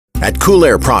At Cool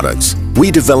Air Products,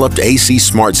 we developed AC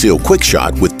Smart Seal Quick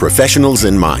Shot with professionals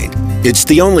in mind. It's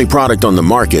the only product on the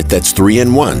market that's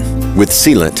 3-in-1, with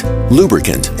sealant,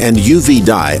 lubricant, and UV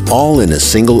dye all in a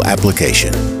single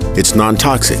application. It's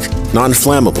non-toxic,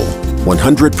 non-flammable,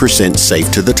 100%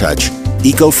 safe to the touch,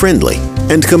 eco-friendly,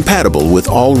 and compatible with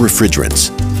all refrigerants.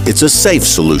 It's a safe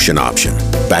solution option,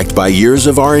 backed by years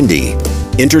of R&D,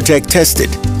 Intertech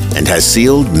tested, and has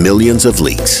sealed millions of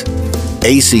leaks.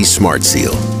 AC Smart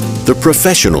Seal, the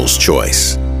professional's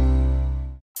choice.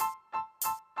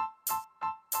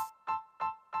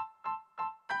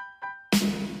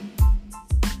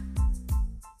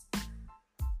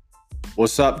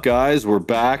 What's up, guys? We're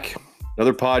back.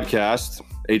 Another podcast,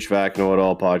 HVAC Know It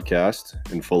All podcast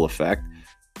in full effect.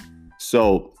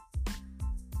 So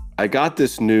I got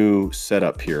this new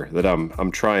setup here that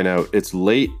I'm trying out. It's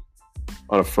late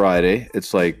on a Friday.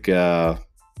 It's like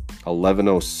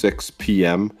 11:06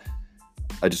 p.m.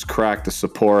 I just cracked the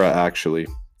Sapporo, actually.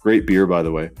 Great beer, by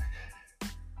the way.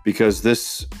 Because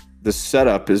this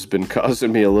setup has been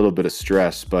causing me a little bit of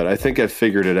stress, but I think I've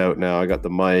figured it out now. I got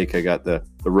the mic, I got the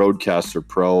Rodecaster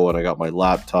Pro, and I got my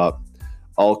laptop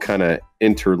all kind of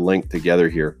interlinked together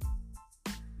here.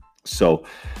 So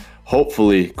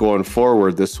hopefully going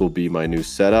forward, this will be my new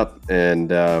setup,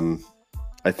 and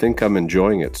I think I'm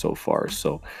enjoying it so far.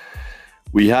 So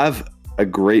we have a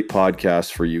great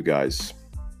podcast for you guys.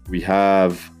 We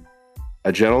have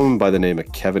a gentleman by the name of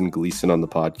Kevin Gleason on the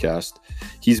podcast.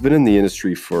 He's been in the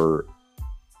industry for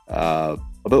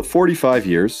about 45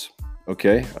 years.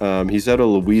 Okay. He's out of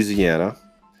Louisiana,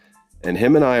 and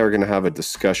him and I are going to have a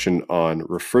discussion on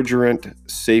refrigerant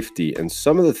safety and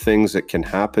some of the things that can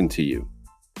happen to you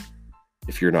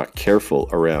if you're not careful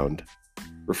around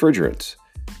refrigerants.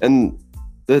 And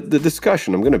the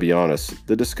discussion, I'm going to be honest,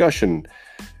 the discussion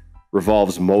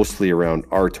revolves mostly around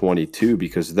R22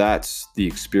 because that's the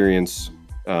experience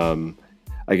I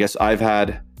guess I've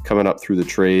had coming up through the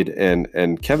trade,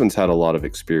 and Kevin's had a lot of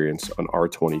experience on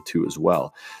R22 as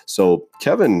well. So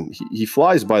Kevin, he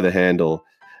flies by the handle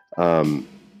on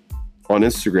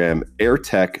Instagram,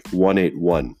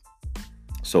 AirTech181.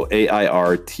 So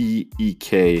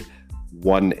AIRTEK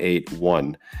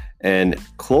 181. And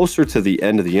closer to the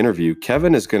end of the interview,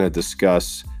 Kevin is going to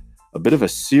discuss a bit of a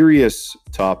serious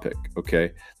topic,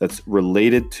 okay, that's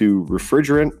related to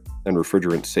refrigerant and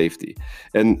refrigerant safety.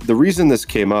 And the reason this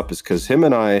came up is because him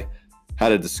and I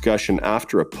had a discussion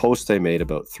after a post I made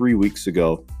about 3 weeks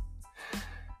ago.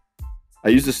 I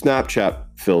used a Snapchat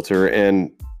filter,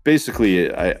 and basically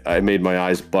I made my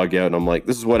eyes bug out, and I'm like,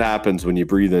 this is what happens when you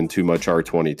breathe in too much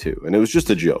R22. And it was just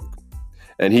a joke.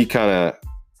 And he kind of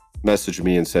messaged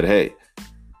me and said, hey,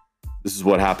 this is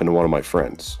what happened to one of my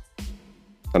friends.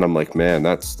 And I'm like, man,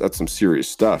 that's some serious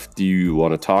stuff. Do you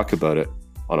want to talk about it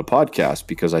on a podcast?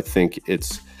 Because I think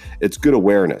it's good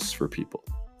awareness for people.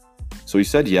 So he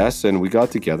said yes, and we got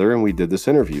together and we did this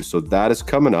interview. So that is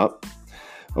coming up,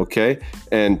 okay?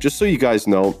 And just so you guys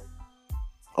know,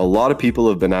 a lot of people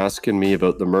have been asking me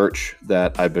about the merch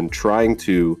that I've been trying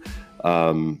to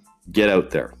get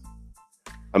out there.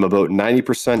 I'm about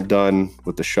 90% done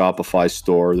with the Shopify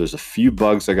store. There's a few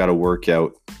bugs I got to work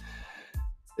out.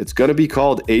 It's going to be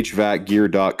called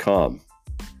hvacgear.com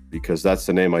because that's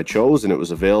the name I chose, and it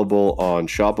was available on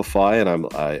Shopify, and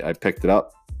I picked it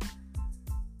up.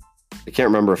 I can't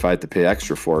remember if I had to pay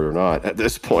extra for it or not at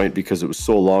this point because it was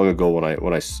so long ago when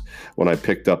I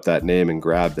picked up that name and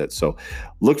grabbed it. So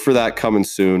look for that coming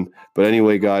soon. But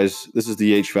anyway, guys, this is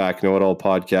the HVAC Know It All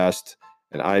podcast,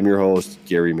 and I'm your host,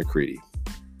 Gary McCready.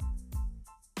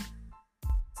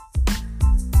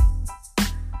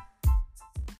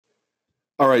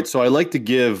 All right, so I like to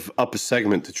give up a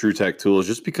segment to TruTech Tools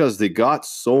just because they got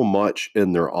so much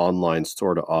in their online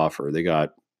store to offer. They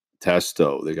got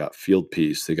Testo, they got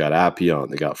Fieldpiece, they got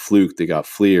Appion, they got Fluke, they got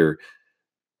FLIR.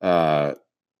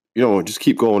 Just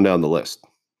keep going down the list.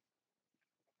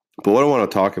 But what I want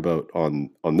to talk about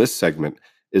on this segment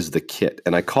is the kit.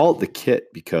 And I call it the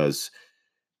kit because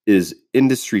it is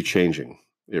industry changing.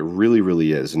 It really,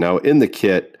 really is. Now, in the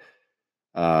kit,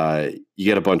 you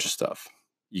get a bunch of stuff.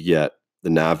 You get the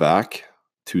Navac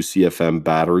 2CFM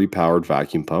battery powered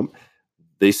vacuum pump.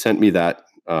 They sent me that,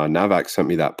 Navac sent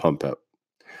me that pump out.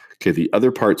 Okay, the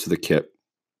other parts of the kit,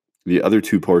 the other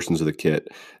two portions of the kit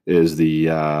is the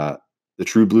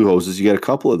True Blue hoses. You get a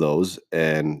couple of those,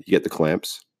 and you get the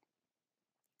clamps.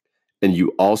 And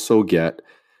you also get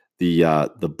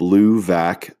the Blue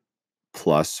Vac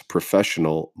Plus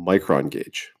Professional Micron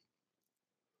Gauge.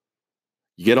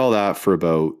 You get all that for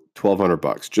about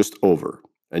 $1,200, just over.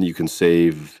 And you can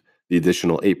save the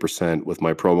additional 8% with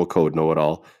my promo code Know It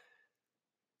All.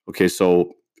 Okay,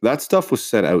 so that stuff was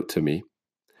sent out to me.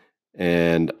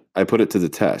 and I put it to the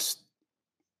test.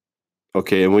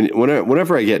 Okay, and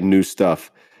whenever I get new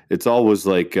stuff, it's always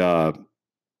like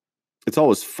it's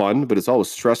always fun, but it's always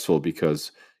stressful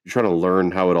because you're trying to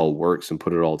learn how it all works and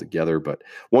put it all together. But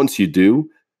once you do,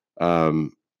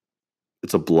 um,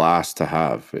 it's a blast to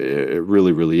have. It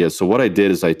really, really is. So what I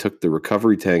did is I took the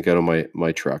recovery tank out of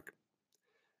my truck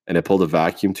and I pulled a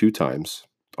vacuum 2 times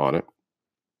on it.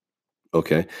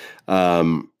 Okay.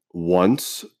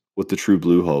 Once with the True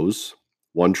Blue hose,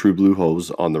 one True Blue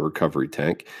hose on the recovery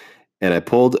tank, and I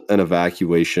pulled an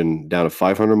evacuation down to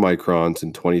 500 microns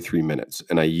in 23 minutes.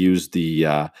 And I used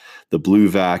the Blue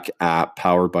Vac app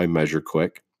powered by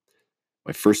MeasureQuick.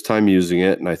 My first time using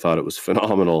it, and I thought it was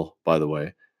phenomenal, by the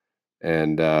way.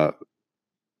 And I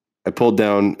pulled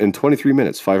down in 23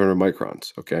 minutes, 500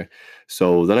 microns. Okay.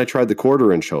 So then I tried the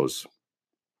 1/4 inch hose.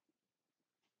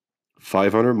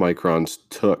 500 microns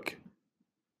took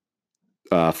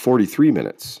 43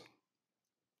 minutes,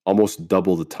 almost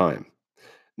double the time.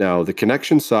 Now, the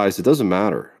connection size, it doesn't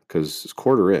matter because it's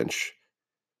 1/4 inch.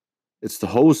 It's the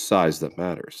hose size that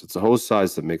matters. It's the hose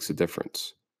size that makes a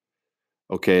difference.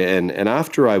 Okay. And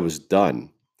after I was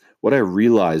done, what I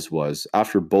realized was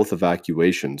after both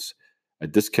evacuations, I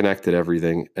disconnected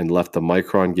everything and left the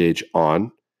micron gauge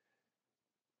on.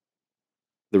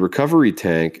 The recovery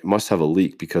tank must have a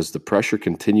leak because the pressure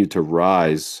continued to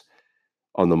rise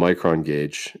on the micron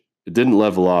gauge. It didn't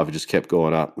level off. It just kept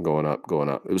going up and going up, going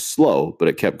up. It was slow, but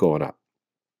it kept going up.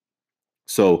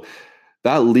 So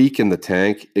that leak in the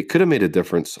tank, it could have made a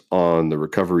difference on the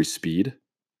recovery speed,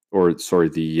 or sorry,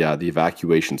 the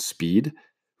evacuation speed.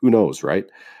 Who knows, right?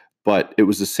 But it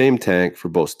was the same tank for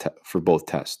both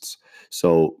tests.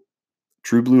 So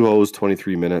True Blue hose,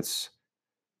 23 minutes.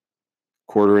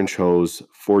 1/4 inch hose,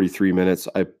 43 minutes.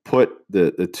 I put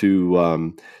the two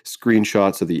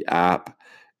screenshots of the app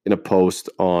in a post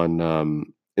on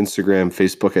Instagram,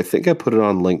 Facebook. I think I put it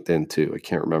on LinkedIn too. I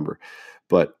can't remember.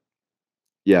 But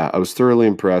yeah, I was thoroughly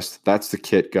impressed. That's the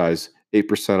kit, guys.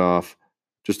 8% off,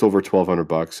 just over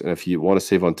 $1,200. And if you want to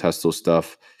save on Testo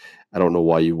stuff, I don't know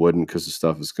why you wouldn't, because the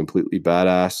stuff is completely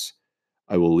badass.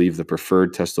 I will leave the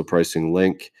preferred Testo pricing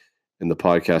link in the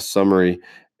podcast summary.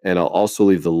 And I'll also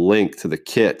leave the link to the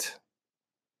kit.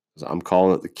 I'm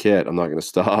calling it the kit. I'm not going to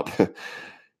stop.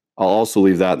 I'll also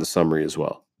leave that in the summary as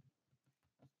well.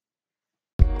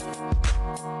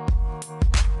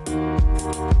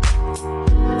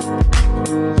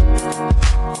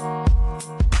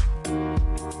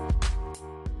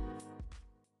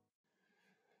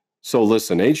 So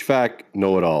listen, HVAC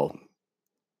know-it-all.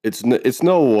 It's no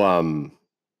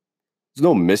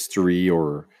mystery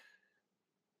or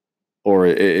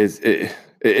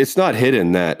it's not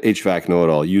hidden that HVAC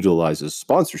know-it-all utilizes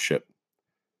sponsorship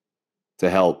to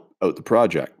help out the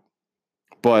project.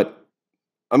 But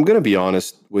I'm going to be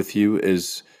honest with you,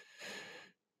 is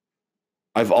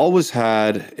I've always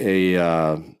had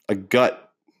a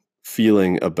gut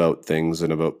feeling about things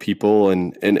and about people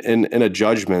and a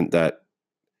judgment that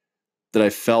I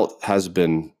felt has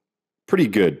been pretty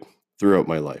good throughout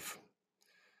my life.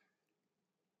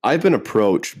 I've been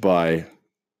approached by,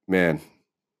 man,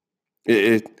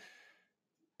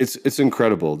 it's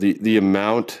incredible. The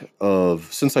amount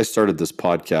of, since I started this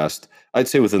podcast, I'd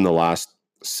say within the last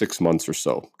 6 months or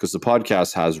so, because the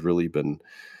podcast has really been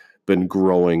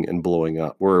growing and blowing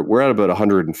up. We're at about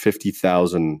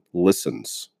 150,000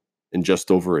 listens in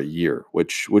just over a year,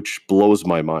 which blows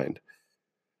my mind.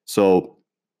 So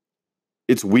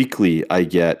it's weekly. I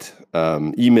get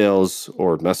emails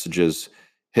or messages.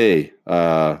 Hey,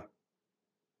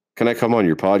 can I come on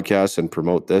your podcast and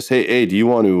promote this? Hey, do you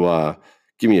want to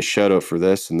give me a shout out for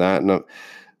this and that? And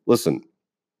listen,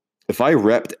 if I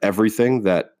repped everything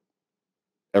that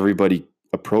everybody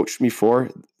approached me for,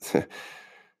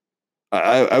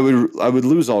 I would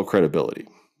lose all credibility.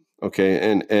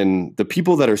 Okay. And the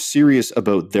people that are serious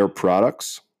about their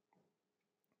products,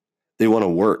 they want to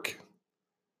work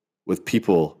with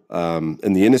people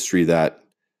in the industry that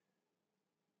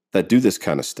do this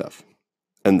kind of stuff.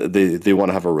 And they want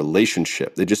to have a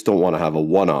relationship. They just don't want to have a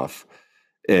one-off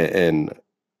and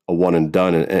a one and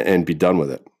done and be done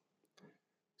with it.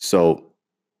 So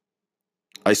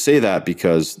I say that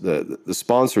because the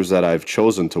sponsors that I've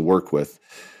chosen to work with,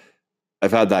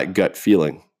 I've had that gut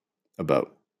feeling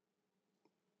about.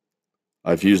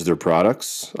 I've used their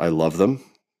products. I love them.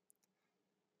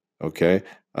 Okay.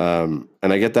 And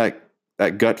I get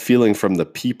that gut feeling from the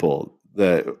people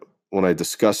that when I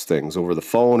discuss things over the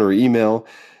phone or email,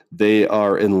 they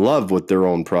are in love with their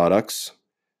own products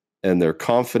and they're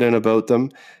confident about them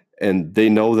and they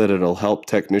know that it'll help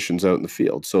technicians out in the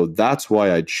field. So that's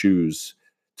why I choose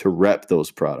to rep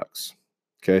those products.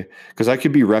 Okay. Because I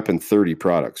could be repping 30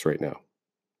 products right now,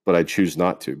 but I choose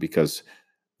not to because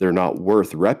they're not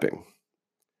worth repping.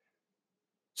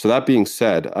 So that being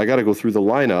said, I got to go through the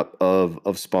lineup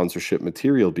of sponsorship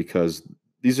material because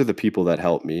these are the people that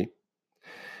help me,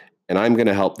 and I'm going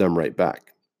to help them right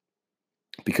back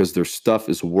because their stuff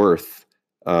is worth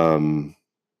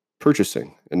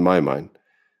purchasing, in my mind,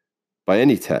 by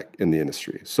any tech in the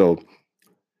industry. So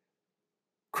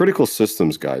critical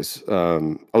systems, guys.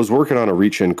 I was working on a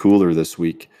reach-in cooler this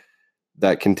week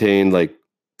that contained like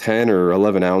 10 or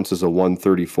 11 ounces of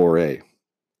 134A.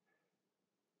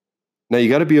 Now you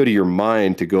got to be out of your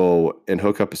mind to go and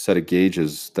hook up a set of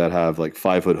gauges that have like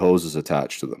 5-foot hoses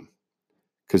attached to them,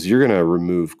 because you're going to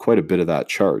remove quite a bit of that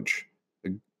charge,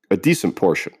 a decent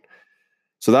portion.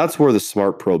 So that's where the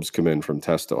smart probes come in from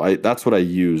Testo. That's what I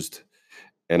used,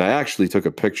 and I actually took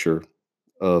a picture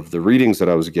of the readings that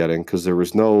I was getting because there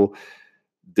was no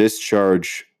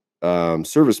discharge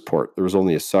service port. There was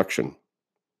only a suction,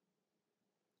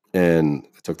 and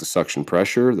I took the suction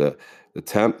pressure, the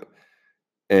temp,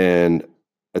 and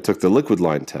I took the liquid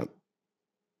line temp.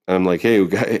 And I'm like,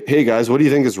 hey guys, what do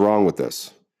you think is wrong with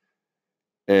this?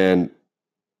 And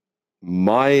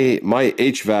my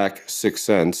HVAC 6th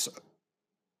sense,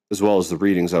 as well as the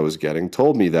readings I was getting,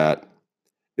 told me that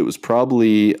it was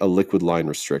probably a liquid line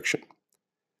restriction.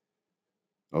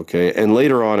 Okay, and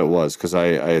later on it was, because I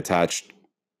attached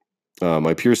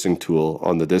my piercing tool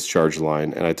on the discharge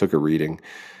line and I took a reading,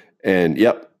 and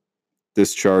yep,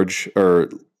 discharge or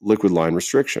liquid line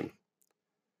restriction.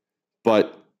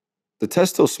 But the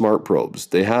Testo Smart Probes,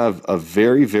 they have a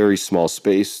very, very small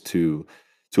space to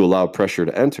allow pressure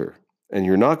to enter. And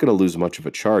you're not going to lose much of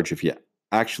a charge if you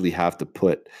actually have to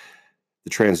put the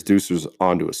transducers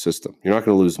onto a system. You're not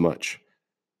going to lose much.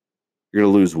 You're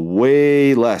going to lose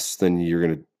way less than you're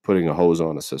going to putting a hose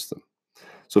on a system.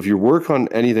 So if you work on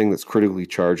anything that's critically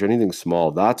charged, anything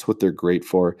small, that's what they're great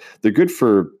for. They're good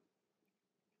for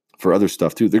other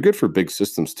stuff too. They're good for big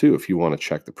systems too if you want to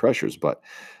check the pressures, but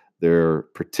they're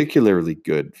particularly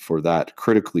good for that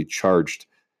critically charged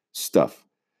stuff.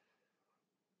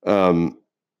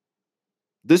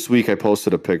 This week, I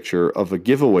posted a picture of a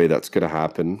giveaway that's going to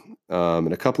happen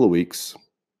in a couple of weeks.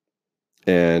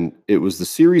 And it was the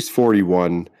Series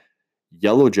 41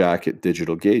 Yellow Jacket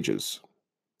digital gauges.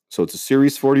 So it's a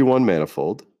Series 41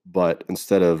 manifold, but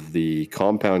instead of the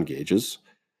compound gauges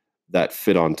that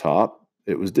fit on top,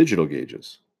 it was digital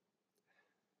gauges.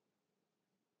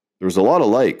 There was a lot of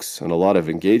likes and a lot of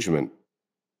engagement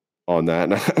on that,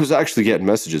 and I was actually getting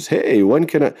messages, hey, when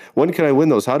can I win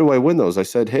those? How do I win those? I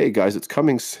said, hey guys, it's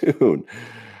coming soon.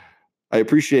 I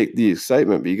appreciate the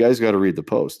excitement, but you guys got to read the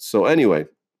post. So anyway,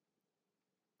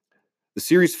 the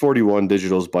Series 41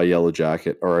 digitals by Yellow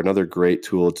Jacket are another great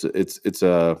tool. It's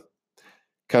a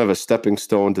kind of a stepping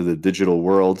stone to the digital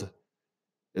world.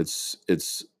 It's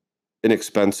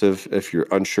inexpensive. If you're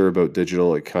unsure about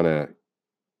digital, it kind of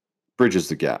bridges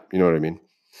the gap. You know what I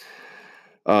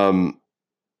mean?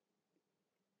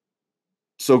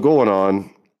 So going on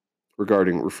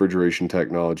regarding refrigeration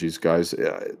technologies, guys,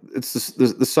 it's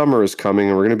the summer is coming,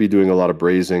 and we're going to be doing a lot of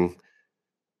brazing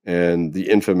and the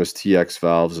infamous TX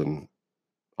valves and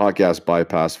hot gas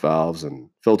bypass valves and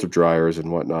filter dryers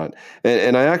and whatnot.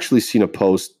 And I actually seen a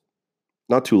post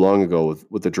not too long ago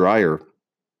with the dryer,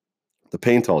 the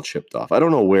paint all chipped off. I don't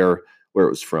know where it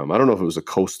was from. I don't know if it was a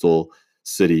coastal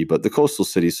city, but the coastal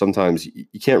cities, sometimes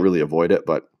you can't really avoid it.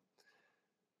 But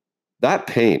that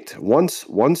paint, once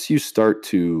you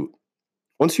torch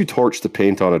the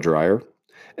paint on a dryer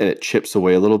and it chips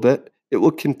away a little bit, it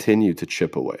will continue to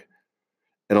chip away.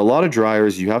 And a lot of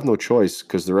dryers, you have no choice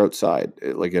because they're outside,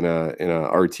 like in a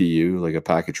RTU, like a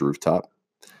package rooftop.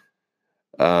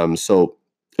 So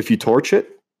if you torch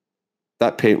it,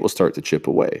 that paint will start to chip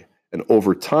away. And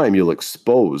over time, you'll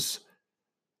expose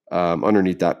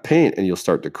underneath that paint and you'll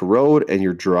start to corrode, and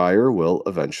your dryer will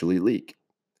eventually leak.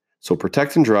 So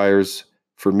protecting dryers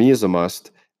for me is a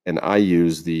must, and I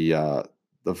use the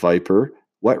Viper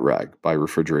Wet Rag by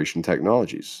Refrigeration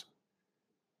Technologies.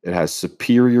 It has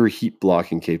superior heat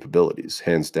blocking capabilities,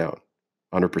 hands down,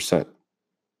 100%.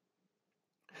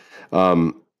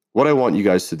 What I want you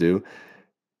guys to do,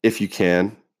 if you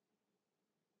can,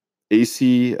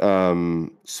 AC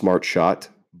Smart Shot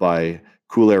by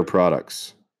Cool Air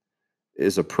Products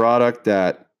is a product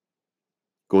that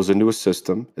goes into a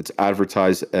system. It's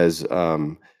advertised as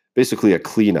basically a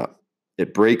cleanup.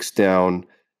 It breaks down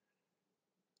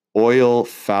oil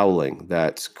fouling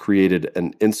that's created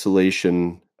an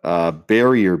insulation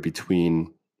barrier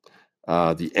between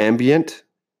the ambient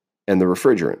and the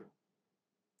refrigerant.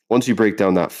 Once you break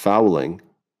down that fouling,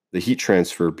 the heat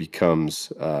transfer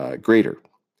becomes greater.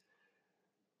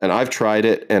 and I've tried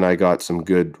it and I got some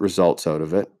good results out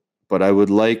of it. But I would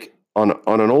like on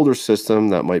an older system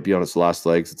that might be on its last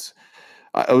legs,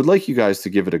 I would like you guys to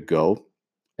give it a go.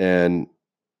 And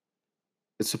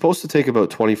it's supposed to take about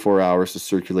 24 hours to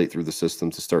circulate through the system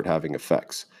to start having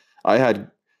effects. I had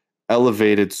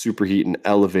elevated superheat and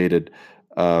elevated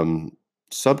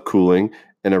subcooling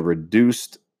and a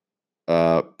reduced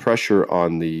pressure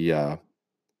on the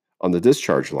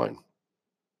discharge line.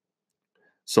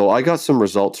 So I got some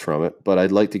results from it, but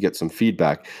I'd like to get some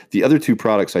feedback. The other two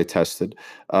products I tested,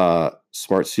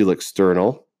 Smart Seal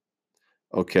External,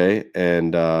 okay,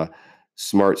 and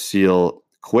Smart Seal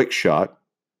Quick Shot,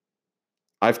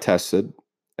 I've tested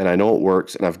and I know it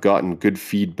works and I've gotten good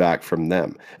feedback from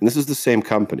them. And this is the same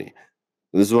company.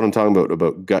 And this is what I'm talking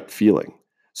about gut feeling.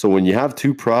 So when you have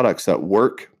two products that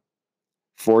work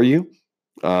for you,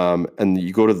 and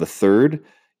you go to the third,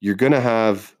 you're going to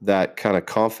have that kind of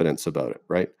confidence about it,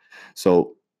 right?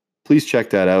 So please check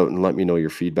that out and let me know your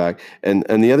feedback. And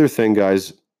the other thing,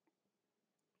 guys,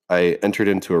 I entered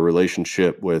into a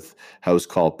relationship with House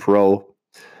Call Pro.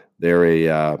 They're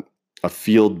a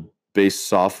field-based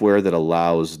software that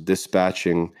allows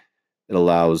dispatching. It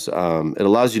allows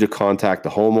you to contact the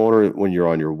homeowner when you're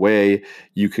on your way.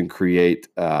 You can create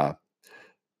pie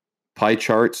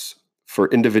charts for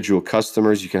individual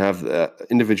customers. You can have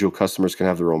individual customers can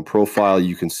have their own profile.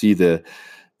 You can see the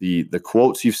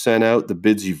quotes you've sent out, the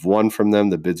bids you've won from them,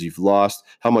 the bids you've lost,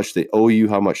 how much they owe you,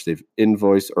 how much they've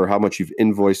invoiced, or how much you've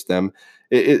invoiced them.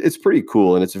 It's pretty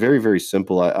cool, and it's very, very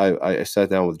simple. I sat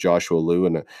down with Joshua Liu,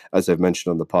 and as I've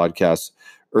mentioned on the podcast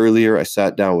earlier, I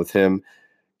sat down with him,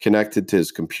 connected to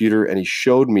his computer, and he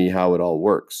showed me how it all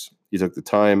works. He took the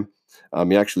time.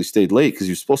 He actually stayed late because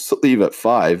he was supposed to leave at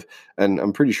 5, and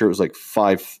I'm pretty sure it was like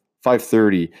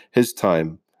 5:30 his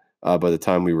time by the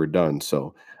time we were done.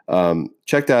 So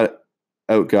check that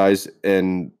out, guys.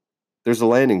 And there's a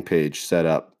landing page set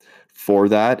up for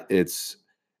that. It's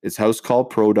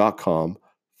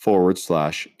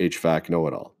housecallpro.com/HVAC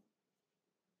know-it-all.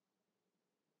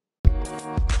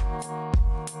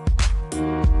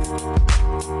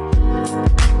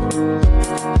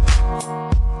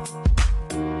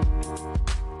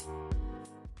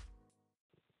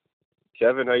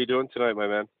 Kevin, how you doing tonight, my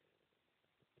man?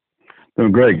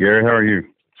 Doing great, Gary. How are you?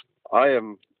 I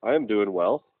am doing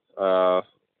well.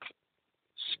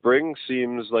 Spring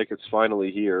seems like it's finally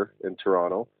here in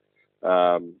Toronto.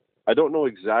 I don't know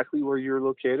exactly where you're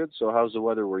located, so how's the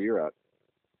weather where you're at?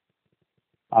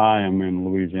 I am in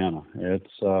Louisiana.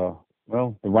 It's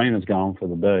well, the rain is gone for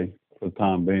the day, for the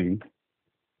time being.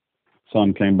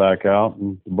 Sun came back out,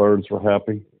 and the birds were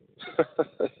happy.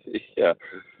 Yeah.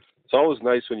 It's always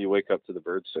nice when you wake up to the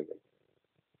birds singing.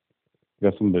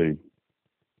 Yes, indeed.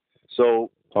 So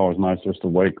it's always nice just to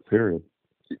wake. Period.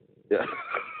 Yeah,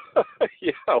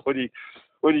 yeah. When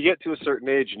you get to a certain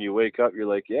age and you wake up, you're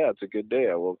like, yeah, it's a good day.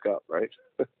 I woke up, right?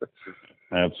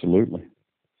 Absolutely.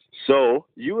 So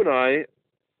you and I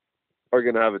are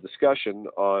going to have a discussion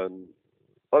on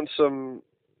some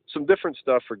different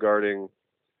stuff regarding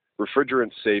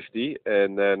refrigerant safety,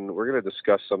 and then we're going to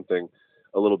discuss something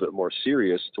a little bit more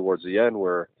serious towards the end,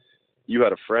 where you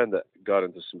had a friend that got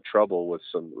into some trouble with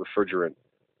some refrigerant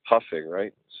huffing,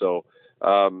 right? So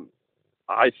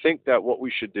I think that what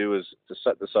we should do is to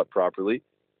set this up properly,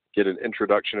 get an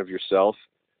introduction of yourself,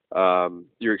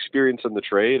 your experience in the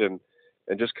trade, and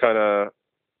just kind of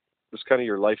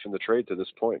your life in the trade to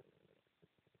this point.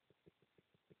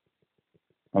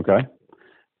 Okay.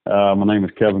 My name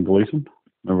is Kevin Gleason.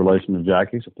 No relation to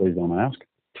Jackie, so please don't ask.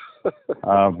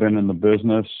 I've been in the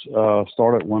business,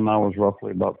 started when I was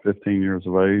roughly about 15 years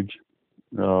of age,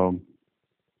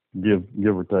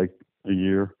 give or take a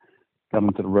year. Got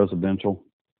into the residential,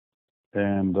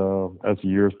 and as the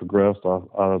years progressed,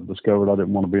 I discovered I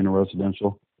didn't want to be in the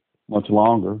residential much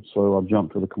longer, so I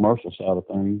jumped to the commercial side of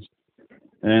things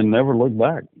and never looked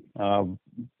back. I've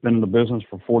been in the business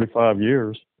for 45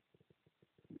 years,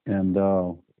 and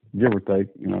give or take,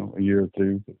 a year or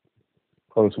two, but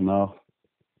close enough.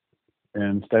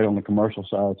 And stayed on the commercial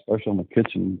side, especially on the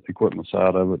kitchen equipment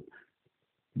side of it.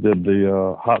 Did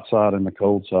the hot side and the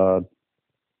cold side,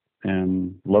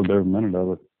 and loved every minute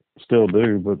of it. Still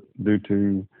do, but due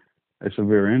to a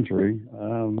severe injury,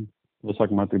 looks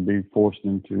like I might be forced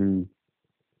into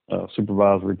a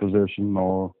supervisory position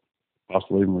or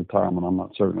possibly even retirement. I'm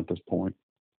not certain at this point.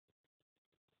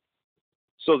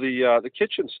 So the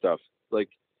kitchen stuff, like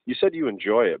you said, you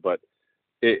enjoy it, but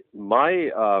my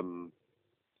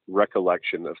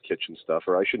recollection of kitchen stuff,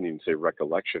 or I shouldn't even say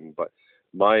recollection, but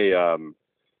my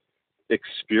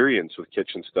experience with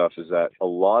kitchen stuff is that a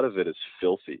lot of it is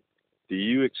filthy. Do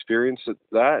you experience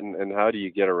that, and how do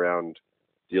you get around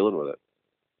dealing with it?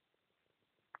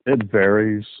 It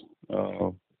varies.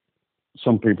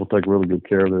 Some people take really good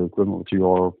care of their equipment, but you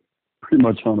are pretty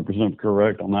much 100%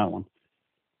 correct on that one.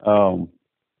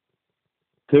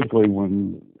 Typically,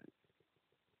 when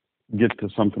you get to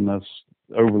something that's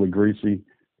overly greasy,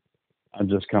 I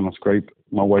just kind of scrape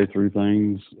my way through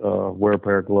things, wear a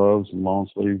pair of gloves and long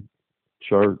sleeve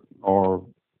shirt or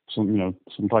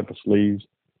some type of sleeves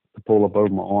to pull up over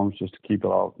my arms just to keep it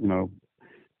off,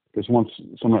 because once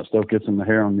some of that stuff gets in the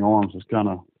hair on your arms, it's kind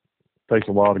of takes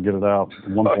a while to get it out.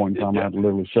 At one point in time, I had to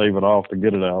literally shave it off to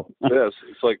get it out. Yes,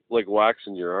 it's like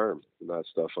waxing your arm and that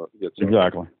stuff gets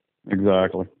exactly.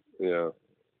 Yeah.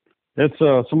 It's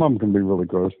some of them can be really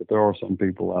gross, but there are some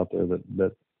people out there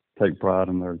that take pride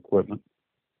in their equipment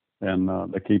and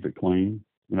they keep it clean,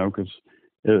 because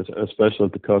especially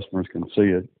if the customers can see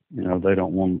it, they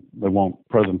want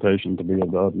presentation to be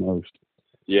of the utmost.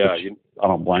 Yeah, I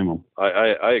don't blame them.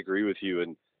 I agree with you.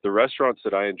 And the restaurants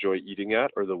that I enjoy eating at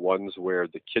are the ones where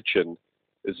the kitchen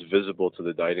is visible to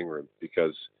the dining room,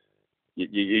 because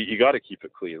you got to keep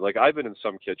it clean. Like, I've been in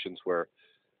some kitchens where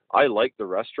I like the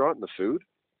restaurant and the food,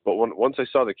 but once I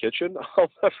saw the kitchen, I'll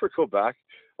never go back.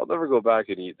 I'll never go back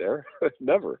and eat there.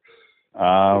 Never.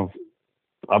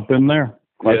 I've been there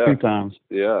quite a few times.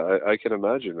 Yeah, I can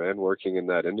imagine, man, working in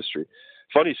that industry.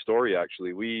 Funny story,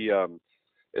 actually. We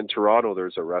in Toronto,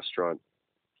 there's a restaurant.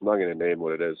 I'm not going to name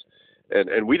what it is,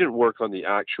 and we didn't work on the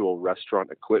actual restaurant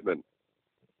equipment,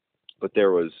 but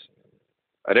there was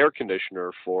an air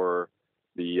conditioner for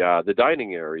the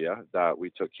dining area that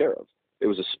we took care of. It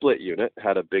was a split unit,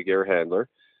 had a big air handler,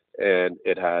 and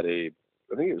it had I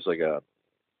think it was like a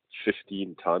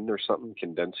 15-ton or something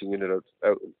condensing unit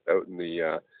out in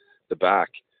the back.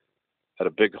 Had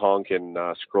a big honking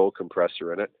scroll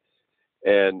compressor in it,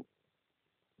 and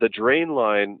the drain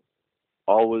line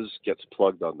always gets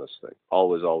plugged on this thing.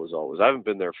 Always, always, always. I haven't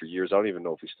been there for years. I don't even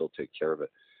know if we still take care of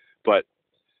it. But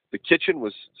the kitchen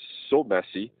was so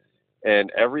messy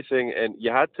and everything, and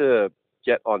you had to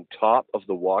get on top of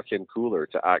the walk-in cooler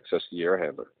to access the air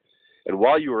handler. And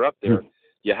while you were up there,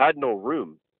 you had no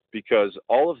room because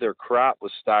all of their crap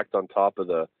was stacked on top of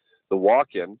the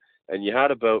walk-in, and you had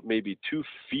about maybe 2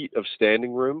 feet of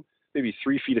standing room, maybe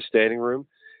 3 feet of standing room,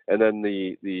 and then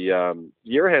the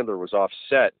air handler was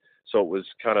offset, so it was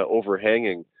kind of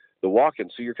overhanging the walk-in,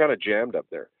 so you're kind of jammed up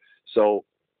there. So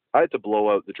I had to blow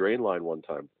out the drain line one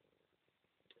time,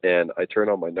 and I turned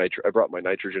on I brought my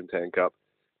nitrogen tank up,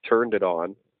 turned it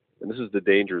on, and this is the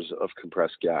dangers of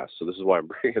compressed gas, so this is why I'm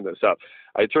bringing this up.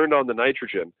 I turned on the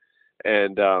nitrogen,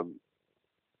 and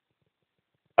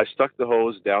I stuck the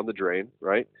hose down the drain,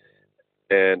 right?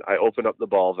 And I opened up the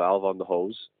ball valve on the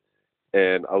hose,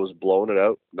 and I was blowing it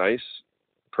out, nice,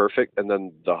 perfect, and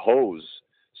then the hose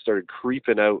started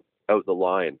creeping out the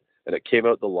line, and it came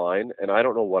out the line, and I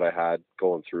don't know what I had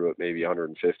going through it, maybe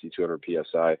 150, 200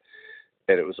 PSI,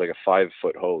 and it was like a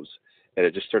 5-foot hose, and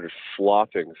it just started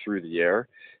flopping through the air,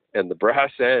 and the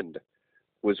brass end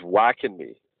was whacking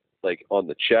me, like on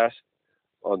the chest,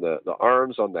 on the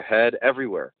arms, on the head,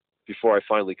 everywhere, before I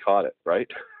finally caught it, right?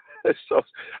 So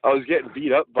I was getting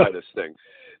beat up by this thing.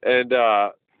 And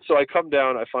so I come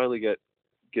down, I finally get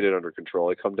it under control.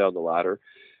 I come down the ladder,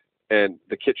 and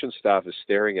the kitchen staff is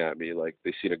staring at me like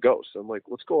they seen a ghost. I'm like,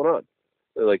 what's going on?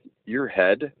 They're like, your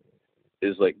head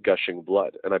is like gushing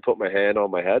blood. And I put my hand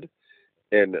on my head,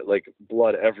 and like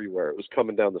blood everywhere. It was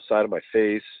coming down the side of my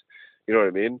face. You know what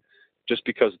I mean? Just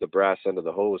because the brass end of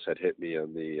the hose had hit me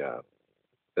in the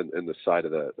side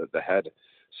of the head.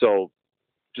 So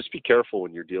just be careful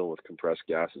when you're dealing with compressed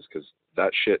gases, because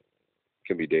that shit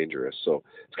can be dangerous. So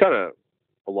it's kind of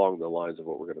along the lines of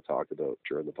what we're going to talk about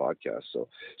during the podcast. So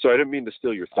I didn't mean to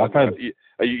steal your thunder.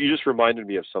 You just reminded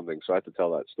me of something, so I have to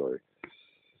tell that story.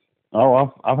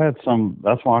 Oh, I've had some.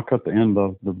 That's why I cut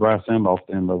the brass end off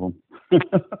the end of them.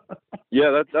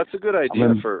 Yeah, that's a good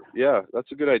idea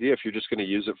that's a good idea if you're just going to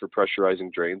use it for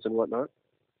pressurizing drains and whatnot.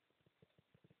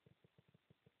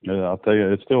 Yeah, I'll tell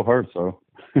you, it still hurts though.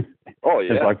 Oh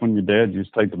yeah. It's like when your dad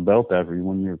used to take the belt after you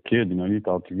when you were a kid. You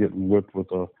thought you're getting whipped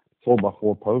with a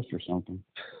 4x4 post or something.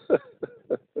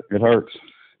 It hurts.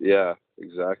 Yeah,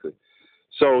 exactly.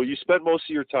 So you spent most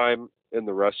of your time in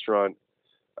the restaurant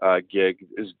gig.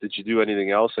 Did you do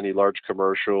anything else? Any large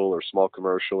commercial or small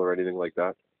commercial or anything like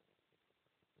that?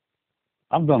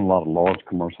 I've done a lot of large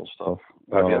commercial stuff.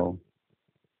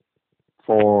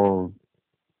 For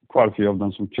quite a few, I've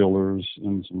done some chillers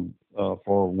and some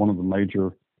for one of the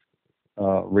major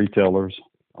retailers.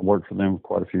 I worked for them for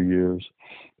quite a few years,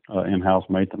 in-house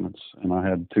maintenance, and I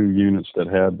had 2 units that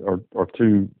had, or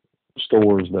 2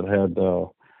 stores that had.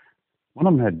 One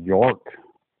of them had York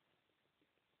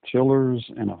chillers,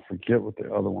 and I forget what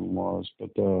the other one was,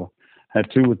 but had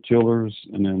two with chillers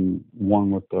and then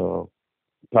one with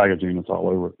package units all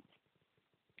over it.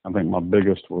 I think my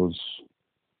biggest was,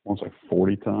 I want to say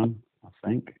 40 ton, I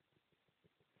think.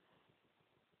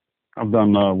 I've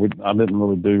done, I didn't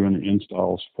really do any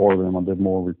installs for them. I did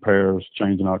more repairs,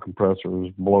 changing out compressors,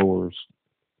 blowers,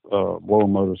 blower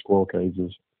motor, squirrel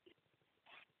cages.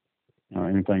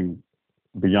 Anything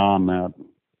beyond that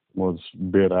was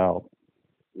bid out.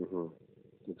 Mm-hmm.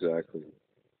 Exactly.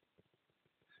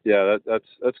 Yeah,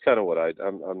 that's kind of what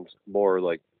I'm more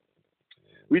like.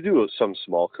 We do some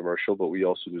small commercial, but we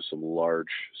also do some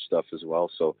large stuff as well.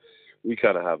 So we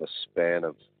kind of have a span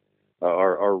of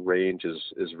our range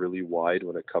is really wide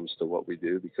when it comes to what we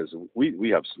do, because we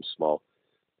have some small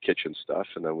kitchen stuff,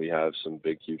 and then we have some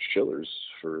big, huge chillers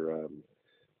for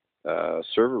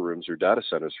server rooms or data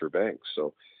centers for banks.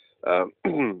 So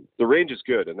the range is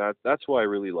good, and that's why I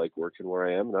really like working where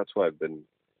I am, and that's why I've been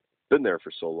there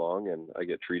for so long, and I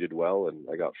get treated well, and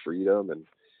I got freedom, and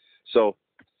so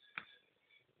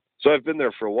I've been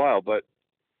there for a while. But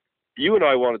you and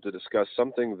I wanted to discuss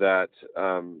something that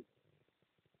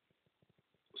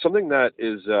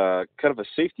is kind of a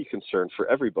safety concern for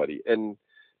everybody, and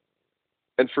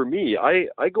for me,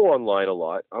 I go online a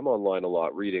lot. I'm online a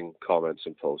lot, reading comments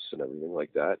and posts and everything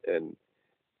like that, and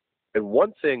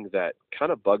one thing that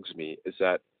kind of bugs me is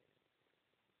that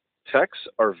techs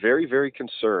are very, very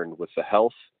concerned with the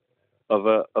health of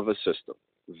a system.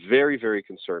 Very, very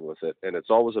concerned with it, and it's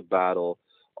always a battle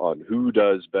on who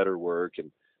does better work and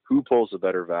who pulls a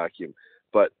better vacuum.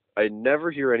 But I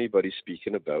never hear anybody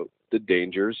speaking about the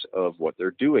dangers of what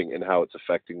they're doing and how it's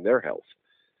affecting their health.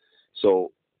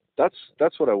 So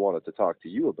that's what I wanted to talk to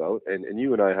you about, and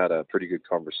you and I had a pretty good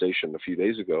conversation a few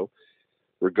days ago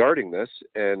regarding this,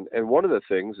 and one of the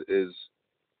things is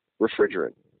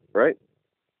refrigerant, right?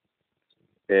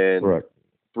 And Correct.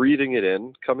 Breathing it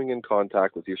in, coming in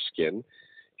contact with your skin,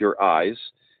 your eyes,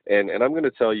 and I'm going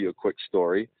to tell you a quick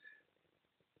story,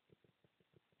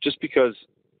 just because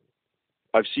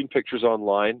I've seen pictures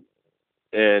online,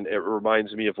 and it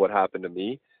reminds me of what happened to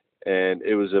me, and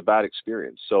it was a bad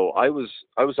experience. So I was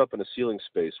up in a ceiling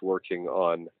space working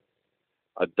on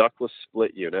a ductless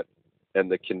split unit, and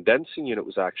the condensing unit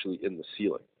was actually in the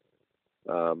ceiling,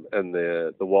 and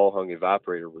the wall-hung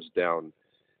evaporator was down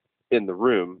in the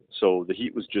room, so the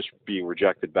heat was just being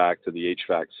rejected back to the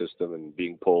HVAC system and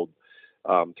being pulled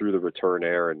through the return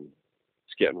air, and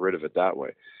it's getting rid of it that way.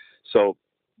 So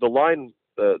the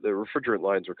refrigerant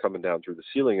lines were coming down through the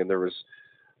ceiling, and there was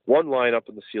one line up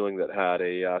in the ceiling that had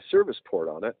a service port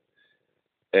on it,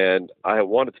 and I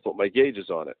wanted to put my gauges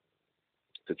on it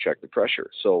to check the pressure.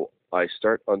 So I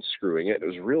start unscrewing it. It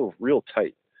was real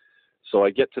tight. So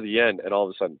I get to the end, and all of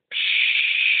a sudden,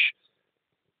 psh,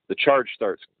 the charge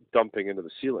starts dumping into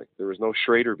the ceiling. There was no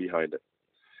Schrader behind it.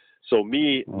 So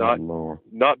me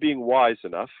not being wise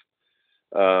enough,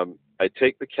 I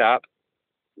take the cap,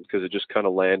 because it just kind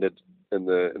of landed in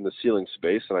the ceiling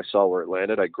space, and I saw where it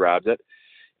landed. I grabbed it,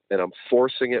 and I'm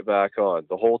forcing it back on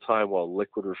the whole time while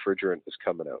liquid refrigerant is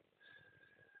coming out,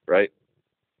 right?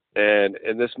 And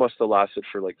this must have lasted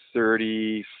for like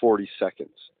 30, 40 seconds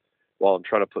while I'm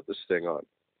trying to put this thing on.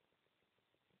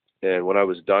 And when I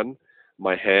was done,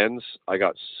 my hands, I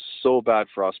got so bad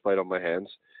frostbite on my hands.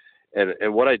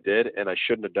 And what I did, and I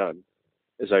shouldn't have done,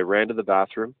 is I ran to the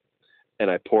bathroom and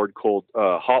I poured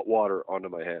hot water onto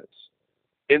my hands.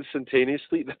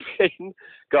 Instantaneously, the pain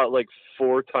got like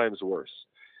 4 times worse.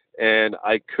 And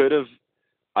I could have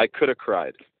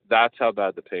cried. That's how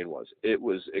bad the pain was. It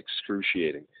was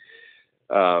excruciating.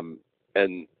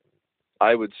 And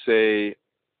I would say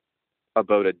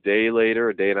about a day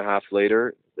and a half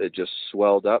later, it just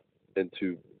swelled up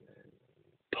into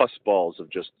pus balls of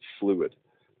just fluid.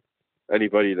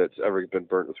 Anybody that's ever been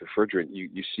burnt with refrigerant,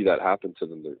 you see that happen to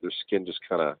them. Their skin just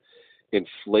kind of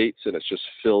inflates, and it's just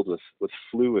filled with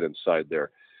fluid inside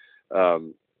there.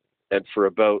 And for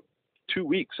about 2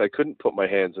 weeks, I couldn't put my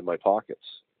hands in my pockets.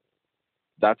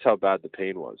 That's how bad the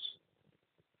pain was.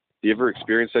 Do you ever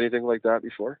experience anything like that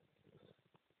before?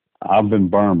 I've been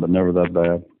burned, but never that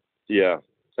bad. Yeah,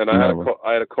 and I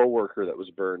had a coworker that was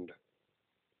burned.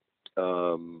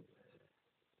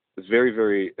 Very,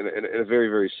 very in a very,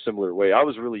 very similar way. I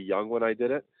was really young when I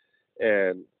did it,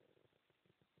 and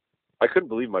I couldn't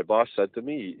believe my boss said to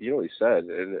me. You know what he said,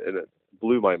 and it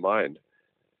blew my mind.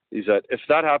 He said, "If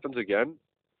that happens again,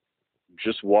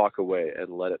 just walk away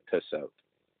and let it piss out."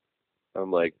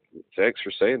 I'm like, thanks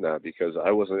for saying that, because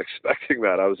I wasn't expecting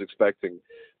that. I was expecting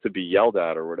to be yelled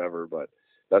at or whatever, but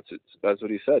that's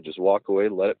what he said. Just walk away,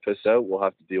 let it piss out. We'll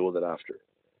have to deal with it after,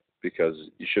 because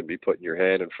you shouldn't be putting your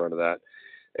hand in front of that.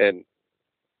 And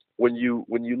when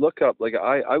you look up, like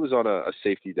I was on a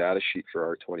safety data sheet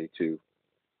for R22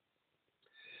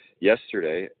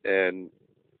 yesterday, and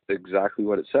exactly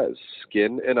what it says: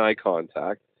 skin and eye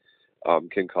contact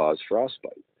can cause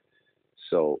frostbite.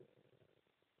 So,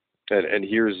 and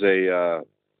here's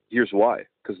why: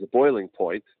 because the boiling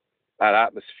point at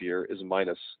atmosphere is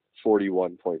minus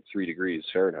 41.3 degrees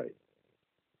Fahrenheit.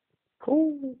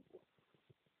 Cool.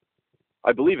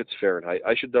 I believe it's Fahrenheit.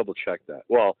 I should double check that.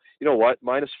 Well, you know what?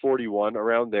 Minus 41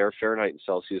 around there. Fahrenheit and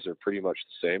Celsius are pretty much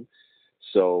the same,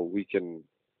 so we can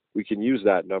use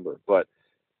that number. But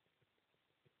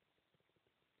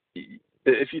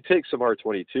if you take some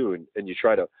R22 and you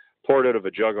try to pour it out of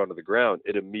a jug onto the ground,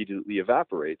 it immediately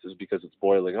evaporates, is because it's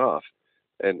boiling off,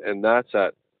 and that's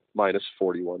at minus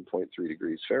 41.3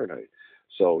 degrees Fahrenheit.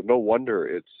 So no wonder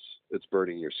it's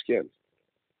burning your skin,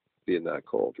 being that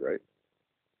cold, right?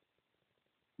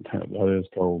 That is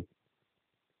cold.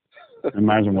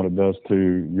 Imagine what it does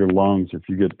to your lungs if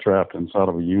you get trapped inside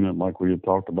of a unit like we had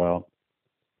talked about.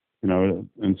 You know,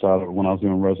 inside of, when I was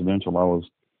doing residential, I was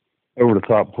over the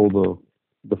top, pulled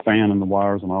the fan and the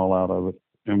wires and all out of it,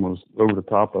 and was over the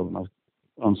top of it, and I was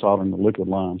unsoldering the liquid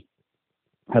lines.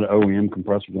 Had an OEM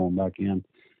compressor going back in.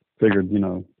 Figured, you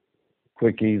know,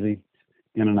 quick, easy,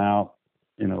 in and out,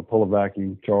 you know, pull a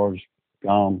vacuum, charge,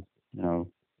 gone. You know,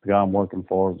 the guy I'm working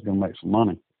for is going to make some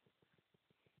money.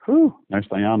 Whew. Next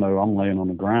thing I know, I'm laying on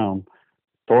the ground.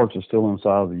 Torch is still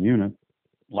inside of the unit.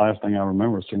 Last thing I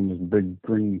remember is seeing this big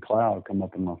green cloud come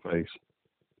up in my face.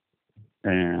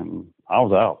 And I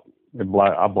was out.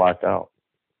 I blacked out.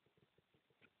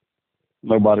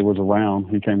 Nobody was around.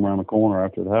 He came around the corner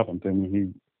after it happened to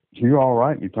me. You all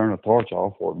right? And he turned the torch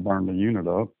off or it burned the unit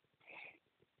up.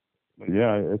 But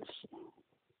yeah,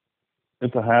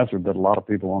 it's a hazard that a lot of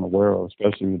people aren't aware of,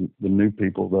 especially the new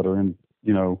people that are in,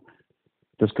 you know,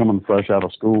 just coming fresh out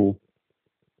of school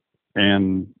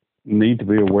and need to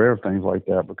be aware of things like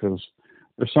that, because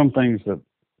there's some things that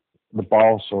the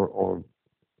boss or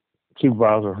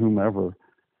supervisor, whomever,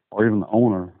 or even the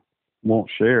owner won't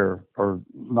share, or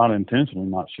not intentionally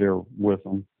not share with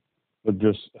them, but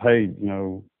just, hey, you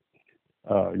know,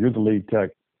 you're the lead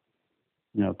tech,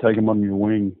 you know, take them under your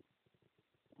wing,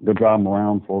 go drive them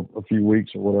around for a few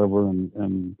weeks or whatever,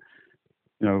 and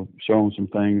you know, show them some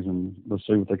things, and let's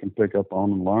see what they can pick up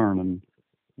on and learn. And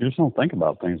you just don't think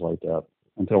about things like that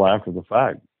until after the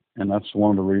fact. And that's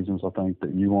one of the reasons I think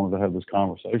that you wanted to have this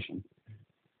conversation,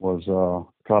 was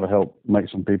try to help make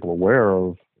some people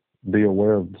be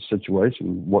aware of the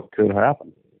situation, what could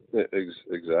happen.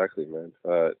 Exactly, man.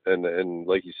 And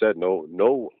like you said,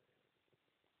 no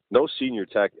senior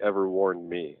tech ever warned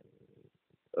me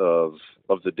of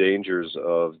the dangers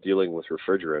of dealing with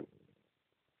refrigerant.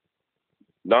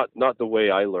 Not the way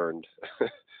I learned.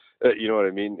 You know what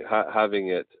I mean? Having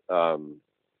it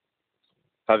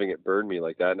burn me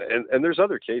like that, and there's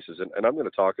other cases, and I'm going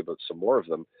to talk about some more of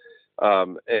them.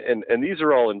 And these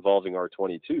are all involving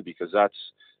R22, because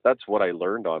that's what I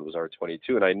learned on, was R22,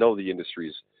 and I know the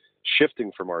industry's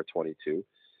shifting from R22,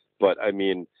 but I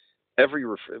mean,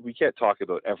 we can't talk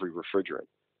about every refrigerant.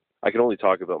 I can only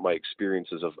talk about my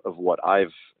experiences of what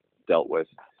I've dealt with.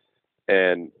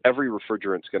 And every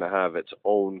refrigerant's going to have its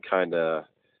own kind of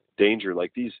danger,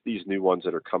 like these new ones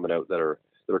that are coming out that are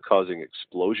causing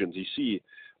explosions. You see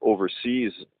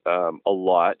overseas a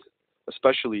lot,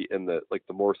 especially in the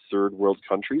more third world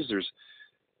countries. There's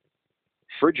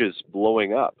fridges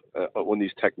blowing up when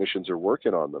these technicians are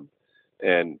working on them,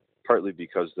 and partly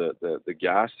because the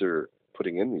gas they're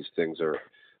putting in these things are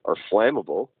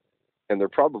flammable. And they're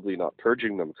probably not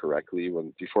purging them correctly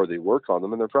before they work on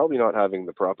them, and they're probably not having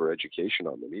the proper education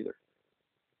on them either.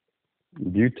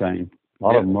 Butane, a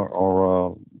lot of them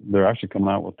are they're actually coming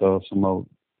out with some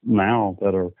now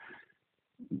that are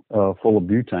full of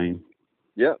butane.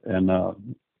 Yeah. And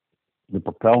the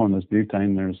propellant is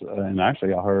butane. And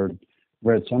actually I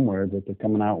read somewhere that they're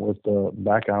coming out with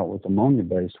back out with ammonia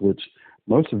based, which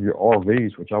most of your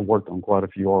RVs, which I've worked on quite a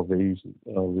few RVs,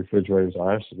 refrigerators,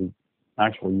 I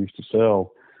actually used to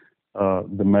sell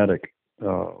Dometic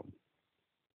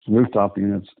rooftop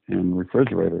units and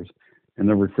refrigerators, and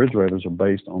the refrigerators are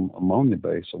based on ammonia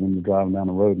base. So when you're driving down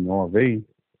the road in your RV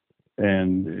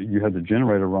and you have the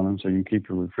generator running so you can keep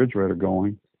your refrigerator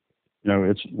going, you know,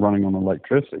 it's running on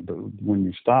electricity. But when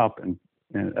you stop and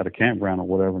at a campground or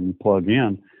whatever and you plug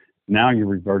in, now you're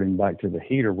reverting back to the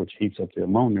heater, which heats up the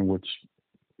ammonia, which,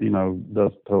 you know,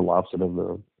 does the total opposite of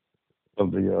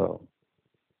the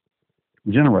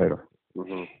generator.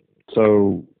 Mm-hmm.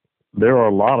 So there are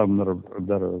a lot of them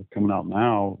that are coming out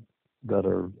now that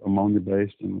are ammonia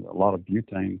based, and a lot of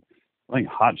butane. I think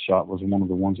Hot Shot was one of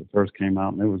the ones that first came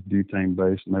out, and it was butane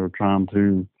based, and they were trying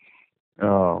to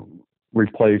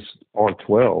replaced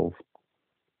R12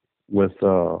 with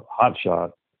Hot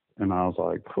Shot, and I was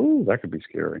like, "Ooh, that could be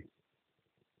scary."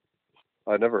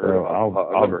 I never heard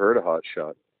I've never heard of Hot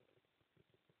Shot.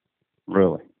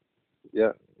 Really?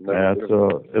 Yeah.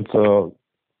 It's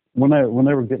when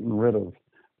they were getting rid of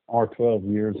R12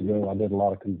 years ago, I did a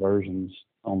lot of conversions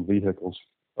on vehicles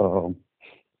to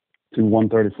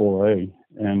 134A,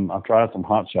 and I tried some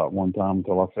Hot Shot one time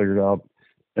until I figured out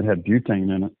it had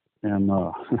butane in it, and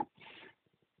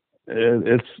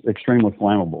it's extremely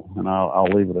flammable, and I'll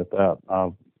leave it at that.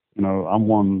 I'm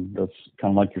one that's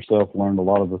kind of like yourself, learned a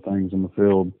lot of the things in the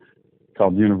field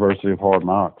called University of Hard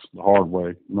Knocks the hard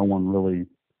way. No one really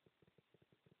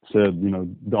said,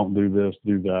 don't do this,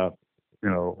 do that.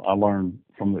 I learned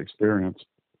from the experience,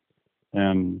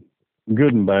 and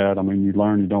good and bad. I mean, you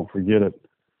learn, you don't forget it.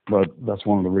 But that's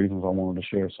one of the reasons I wanted to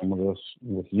share some of this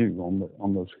with you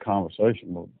on this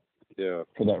conversation. Yeah.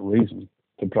 For that reason,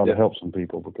 to try to help some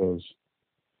people, because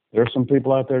there are some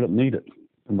people out there that need it,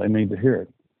 and they need to hear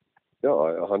it. No,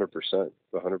 100%,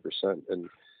 100%.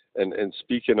 And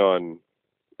speaking on,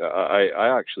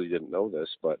 I actually didn't know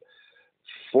this, but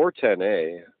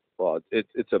 410A, well,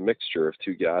 it's a mixture of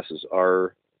two gases,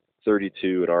 R32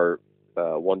 and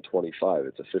R125.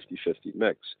 It's a 50-50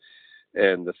 mix.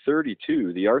 And the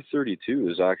R32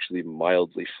 is actually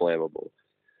mildly flammable.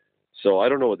 So I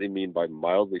don't know what they mean by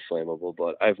mildly flammable,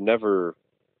 but I've never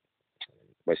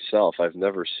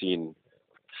seen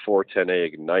 410A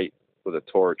ignite with a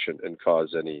torch and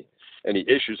cause any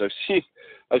issues.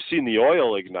 I've seen the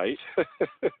oil ignite.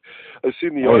 I've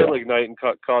seen the oil ignite and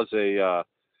cause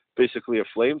basically a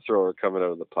flamethrower coming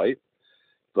out of the pipe,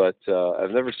 but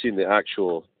I've never seen the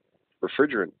actual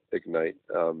refrigerant ignite.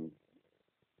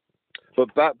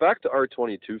 But back to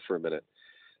R22 for a minute.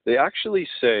 They actually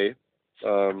say,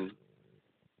 I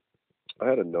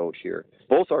had a note here.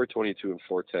 Both R22 and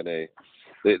 410A,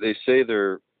 they say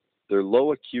they're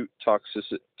low acute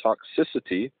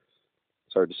toxicity.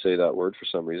 It's hard to say that word for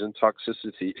some reason.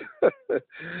 Toxicity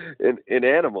in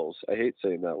animals. I hate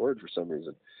saying that word for some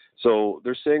reason. So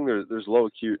they're saying there's low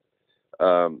acute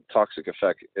toxic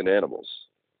effect in animals,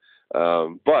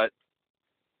 but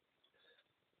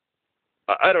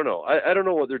I don't know. I don't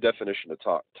know what their definition of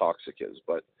toxic is,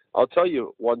 but I'll tell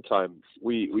you one time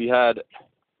we had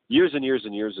years and years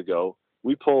and years ago,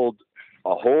 we pulled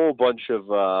a whole bunch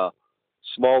of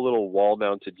small little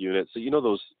wall-mounted units. So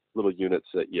those little units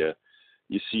that you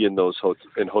see in those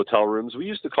in hotel rooms. We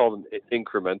used to call them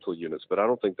incremental units, but I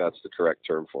don't think that's the correct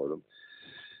term for them.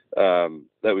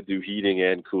 That would do heating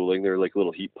and cooling. They're like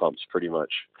little heat pumps, pretty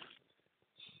much.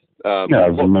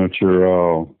 The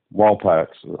miniature wall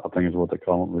packs, I think is what they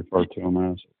call them, refer to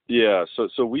them as. Yeah,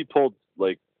 so we pulled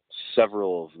like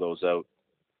several of those out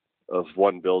of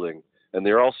one building, and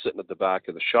they're all sitting at the back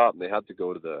of the shop, and they had to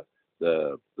go to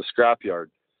the scrapyard.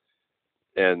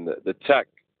 And the tech,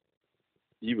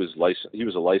 he was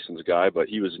a licensed guy, but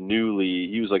he was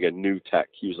like a new tech.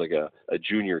 He was like a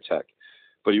junior tech,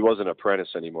 but he wasn't an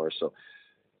apprentice anymore. So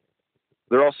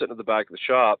they're all sitting at the back of the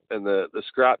shop, and the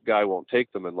scrap guy won't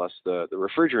take them unless the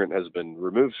refrigerant has been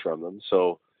removed from them.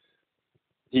 So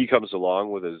he comes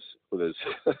along with his with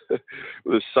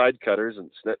his side cutters and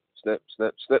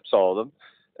snips all of them.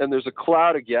 And there's a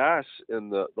cloud of gas in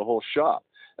the whole shop.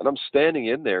 And I'm standing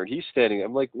in there, and he's standing.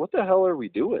 I'm like, what the hell are we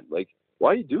doing? Like, why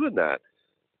are you doing that?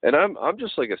 And I'm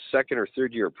just like a second or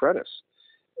third year apprentice.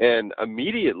 And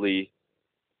immediately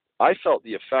I felt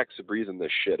the effects of breathing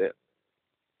this shit in.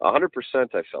 100%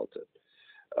 I felt it.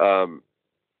 And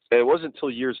it wasn't until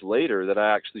years later that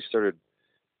I actually started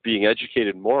being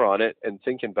educated more on it and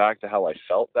thinking back to how I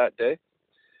felt that day.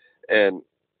 And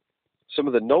some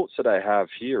of the notes that I have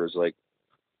here is like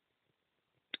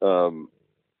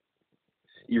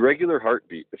irregular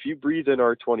heartbeat. If you breathe in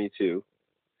R22,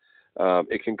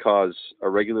 it can cause a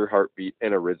regular heartbeat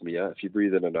and arrhythmia if you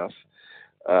breathe in enough.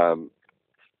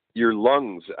 Your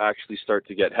lungs actually start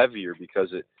to get heavier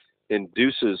because it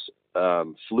induces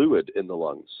fluid in the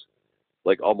lungs,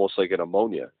 like almost like an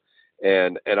ammonia.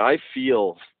 And I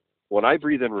feel when I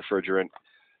breathe in refrigerant,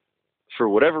 for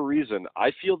whatever reason,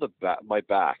 I feel my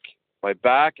back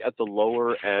at the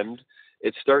lower end,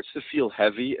 it starts to feel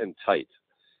heavy and tight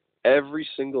every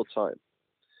single time.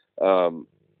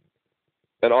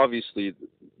 And obviously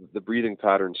the breathing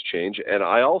patterns change. And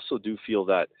I also do feel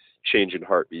that change in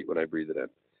heartbeat when I breathe it in.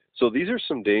 So these are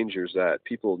some dangers that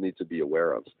people need to be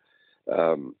aware of.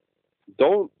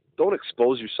 Don't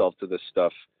expose yourself to this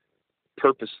stuff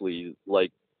purposely,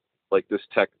 like this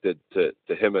tech did to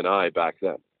him and I back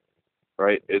then,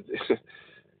 right?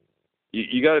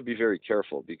 You got to be very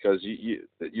careful because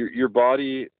your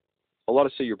body. A lot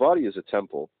of say your body is a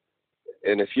temple,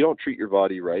 And if you don't treat your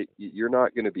body right, you're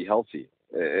not going to be healthy.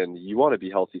 And you want to be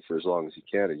healthy for as long as you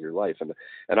can in your life.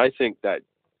 And I think that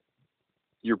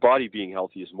your body being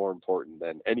healthy is more important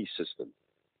than any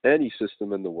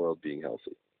system in the world being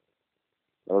healthy.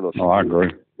 I don't know if you I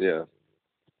agree. Yeah.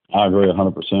 I agree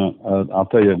 100%. I'll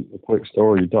tell you a quick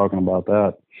story. You're talking about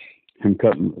that, him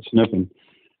snipping.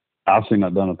 I've seen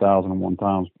that done 1,001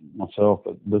 times myself,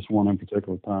 but this one in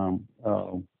particular time,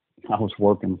 I was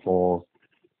working for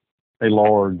a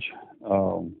large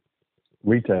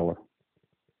retailer,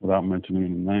 without mentioning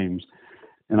any names,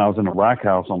 and I was in a rack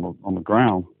house on the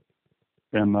ground,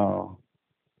 and I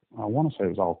want to say it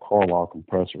was all Carlisle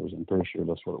compressors. I'm pretty sure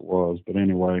that's what it was. But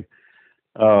anyway,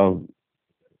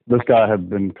 this guy had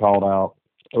been called out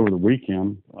over the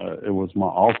weekend. It was my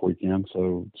off weekend,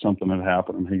 so something had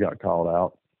happened and he got called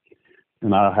out.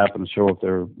 And I happened to show up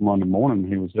there Monday morning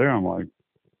and he was there. I'm like,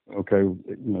 okay,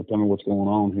 tell me what's going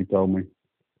on. He told me.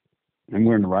 And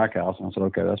we're in the rack house. And I said,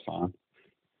 okay, that's fine.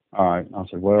 All right. I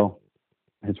said, well,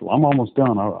 he said, I'm almost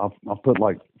done. I've put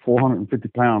like 450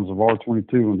 pounds of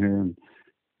R22 in here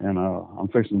and I'm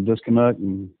fixing to disconnect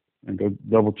and go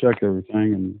double check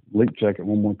everything and leak check it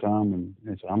one more time. And he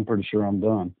said, I'm pretty sure I'm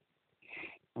done.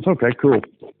 I said, okay, cool.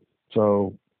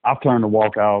 So I turned to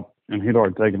walk out and he'd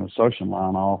already taken the suction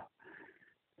line off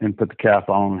and put the cap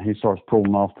on, and he starts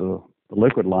pulling off the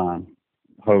liquid line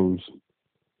hose.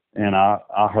 And I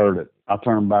heard it. I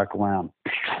turned back around.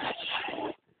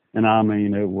 And I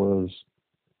mean, it was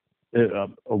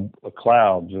a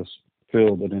cloud just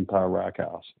filled the entire rack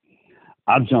house.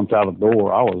 I jumped out the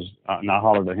door. And I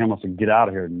hollered at him. I said, get out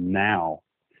of here now.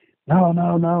 No.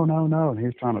 And he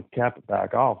was trying to cap it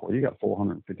back off. Well, you got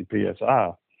 450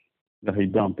 PSI that he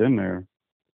dumped in there,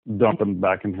 dumping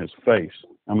back in his face.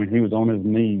 I mean, he was on his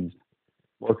knees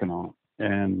working on it.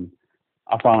 And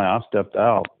I stepped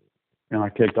out and I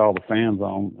kicked all the fans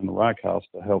on in the rack house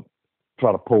to help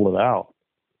try to pull it out.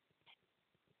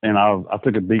 And I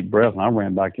took a deep breath and I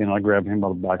ran back in. I grabbed him by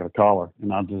the back of the collar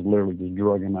and I just literally just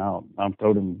drug him out. I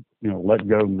told him, let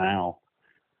go now.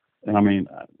 And I mean,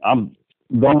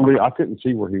 I couldn't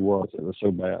see where he was. It was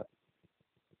so bad.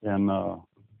 And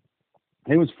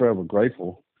he was forever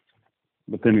grateful.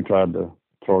 But then he tried to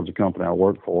charge the company I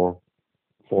worked for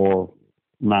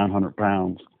 900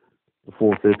 pounds, the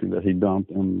 450 that he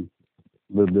dumped, and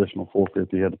the additional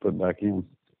 450 he had to put back in.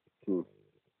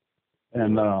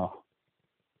 And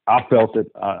I felt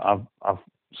it. As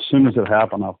soon as it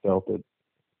happened, I felt it,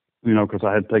 because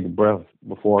I had to take a breath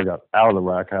before I got out of the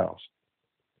rack house.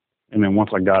 And then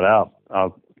once I got out, I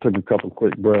took a couple of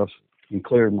quick breaths and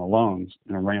cleared my lungs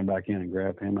and I ran back in and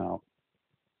grabbed him out.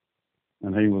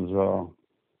 And he wasn't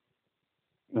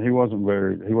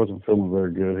feeling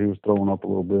very good. He was throwing up a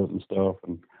little bit and stuff.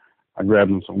 And I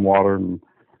grabbed him some water and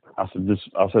I said,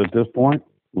 at this point,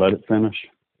 let it finish.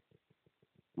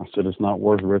 I said, it's not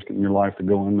worth risking your life to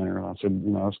go in there. And I said,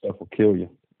 that stuff will kill you.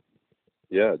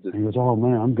 Yeah. He goes, oh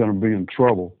man, I'm going to be in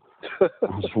trouble. I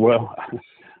said, well,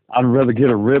 I'd rather get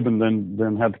a ribbon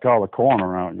than have to call a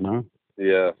coroner out,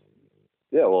 Yeah.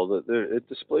 Yeah. Well, it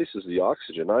displaces the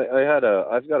oxygen.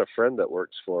 I've got a friend that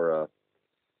works for a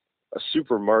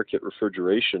supermarket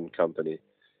refrigeration company,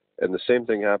 and the same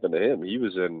thing happened to him. He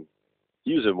was in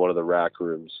one of the rack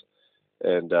rooms,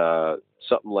 and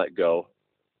something let go,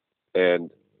 and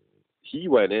he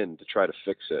went in to try to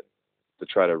fix it, to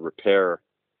try to repair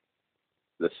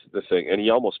the thing, and he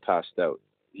almost passed out.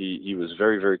 He was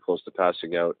very, very close to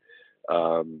passing out.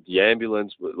 The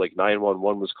ambulance, like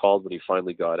 911, was called when he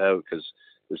finally got out because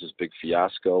there's this big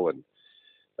fiasco, and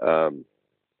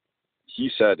he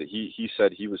said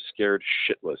he was scared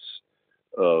shitless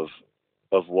of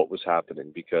what was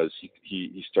happening because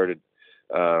he started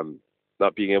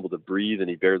not being able to breathe and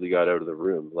he barely got out of the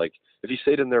room. Like if he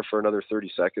stayed in there for another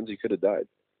 30 seconds, he could have died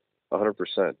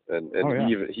 100%. And oh,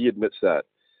 yeah. he admits that.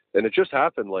 And it just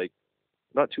happened like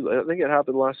not too late. I think it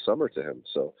happened last summer to him.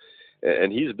 So,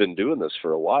 and he's been doing this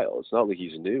for a while. It's not like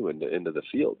he's new into the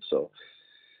field. So,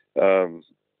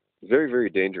 very, very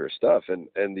dangerous stuff.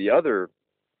 And the other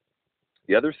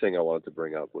thing I wanted to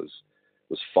bring up was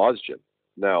phosgen.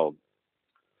 Now,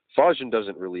 phosgen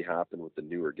doesn't really happen with the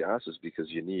newer gases because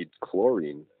you need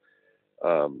chlorine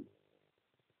for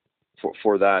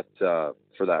that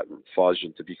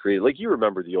phosgen to be created. Like you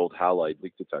remember the old halide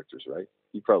leak detectors, right?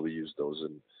 You probably used those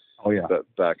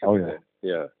back in the day.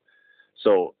 Yeah.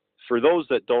 So for those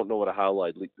that don't know what a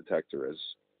halide leak detector is,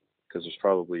 because there's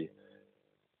probably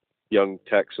young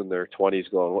techs in their 20s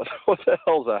going, what the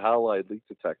hell's a halide leak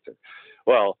detector?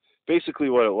 Well, basically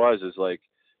what it was is like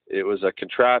it was a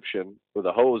contraption with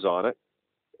a hose on it,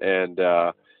 and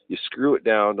you screw it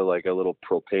down to like a little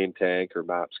propane tank or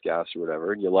MAPS gas or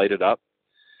whatever, and you light it up,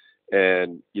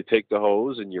 And you take the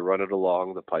hose and you run it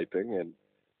along the piping, and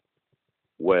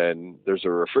when there's a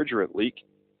refrigerant leak,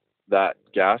 that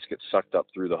gas gets sucked up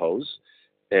through the hose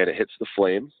and it hits the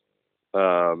flame,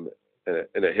 and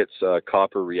it hits a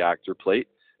copper reactor plate,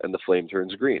 and the flame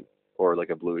turns green, or like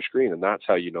a bluish green, and that's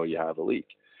how you know you have a leak.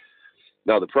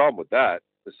 Now, the problem with that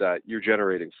is that you're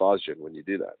generating phosgen when you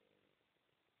do that,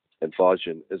 and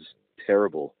phosgen is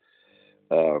terrible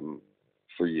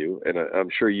for you, and I'm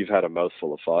sure you've had a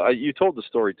mouthful of phosgen. You told the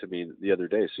story to me the other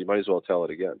day, so you might as well tell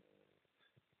it again.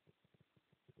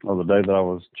 Well, the day that I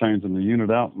was changing the unit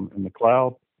out in the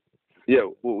cloud. Yeah,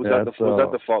 was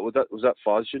that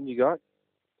phosgen you got?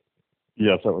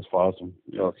 Yes, that was phosgen.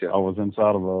 Yes. Okay. I was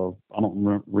inside of I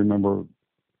don't remember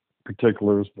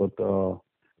particulars, but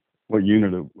what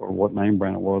unit or what name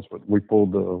brand it was, but we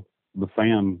pulled the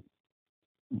fan,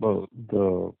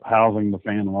 the housing, the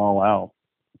fan, and all out.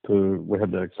 We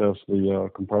had to access the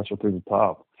compressor through the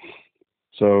top.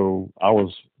 So I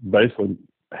was basically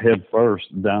head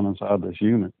first down inside this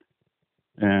unit,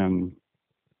 and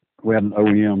we had an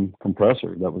OEM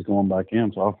compressor that was going back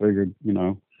in. So I figured,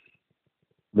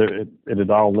 it had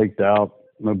all leaked out,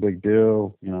 no big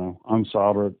deal,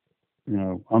 unsolder it,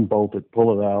 unbolt it,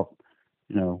 pull it out,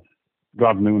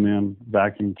 drop a new one in,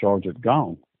 vacuum, charge it,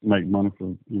 gone, make money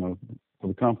for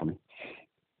the company.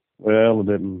 Well, it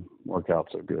didn't work out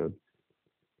so good.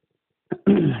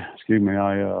 Excuse me.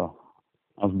 I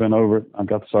was bent over it. I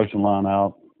got the suction line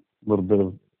out. A little bit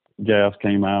of gas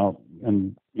came out,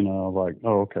 and I was like,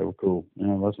 "Oh, okay, well, cool.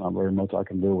 That's not very much I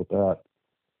can do with that."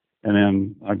 And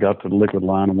then I got to the liquid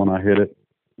line, and when I hit it,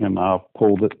 and I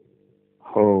pulled it,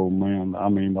 oh man! I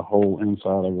mean, the whole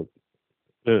inside of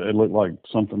it looked like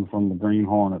something from the Green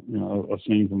Hornet. A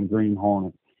scene from the Green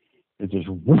Hornet. It just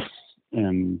whoosh,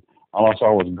 and all I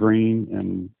saw was green,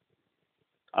 and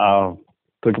I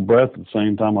took a breath at the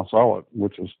same time I saw it,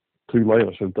 which was too late.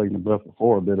 I should have taken a breath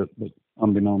before I did it, but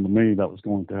unbeknown to me, that was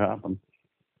going to happen.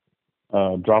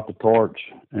 Dropped the torch,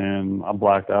 and I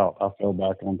blacked out. I fell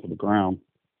back onto the ground.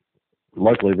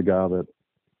 Luckily, the guy that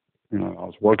I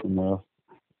was working with,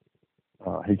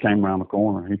 he came around the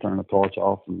corner. He turned the torch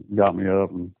off and got me up,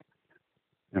 and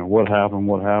what happened?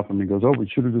 What happened? He goes, "Oh, we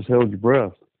should have just held your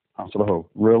breath." I said, "Oh,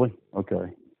 really?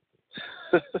 Okay."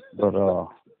 But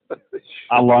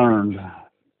I learned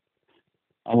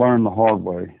the hard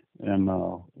way, and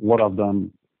what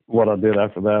I did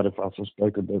after that, if I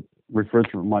suspected that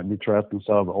refrigerant might be trapped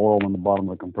inside the oil in the bottom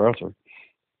of the compressor,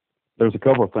 there's a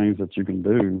couple of things that you can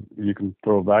do. You can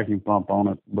throw a vacuum pump on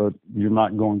it, but you're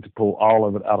not going to pull all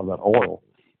of it out of that oil.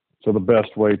 So the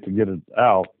best way to get it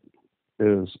out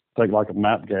is take like a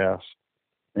MAP gas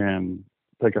and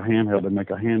take a handheld and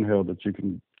make a handheld that you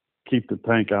can keep the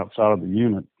tank outside of the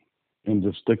unit, and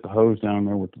just stick the hose down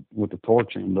there with the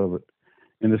torch end of it,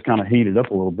 and just kind of heat it up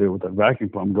a little bit with that vacuum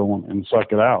pump going, and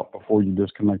suck it out before you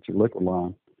disconnect your liquid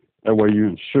line. That way you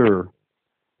ensure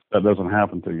that doesn't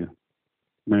happen to you.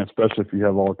 I mean, especially if you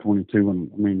have all 22.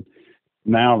 And I mean,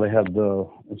 now they have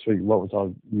let's see, what was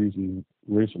I using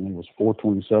recently? It was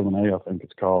 427A, I think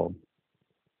it's called.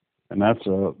 And that's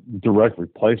a direct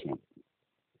replacement,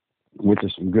 which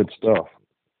is some good stuff.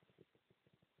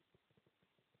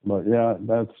 But yeah,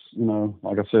 that's,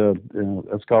 like I said,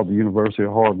 that's called the University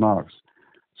of Hard Knocks.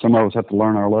 Some of us have to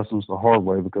learn our lessons the hard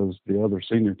way because the other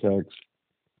senior techs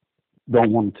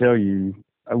don't want to tell you.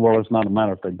 Well, it's not a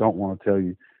matter if they don't want to tell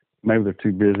you. Maybe they're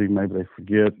too busy. Maybe they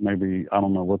forget. Maybe I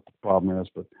don't know what the problem is.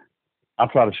 But I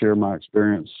try to share my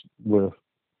experience with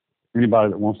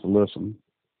anybody that wants to listen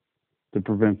to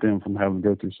prevent them from having to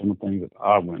go through some of the things that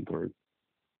I went through.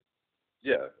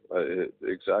 Yeah,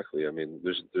 exactly. I mean,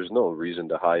 there's no reason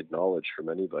to hide knowledge from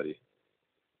anybody.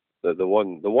 The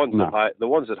ones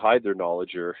that hide their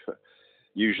knowledge are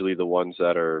usually the ones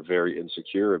that are very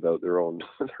insecure about their own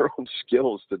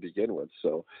skills to begin with.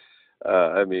 So,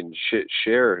 I mean,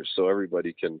 share so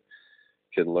everybody can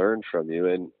learn from you.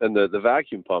 And the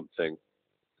vacuum pump thing,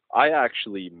 I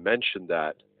actually mentioned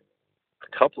that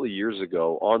a couple of years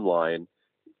ago online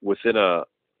within a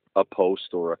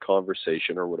post or a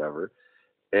conversation or whatever.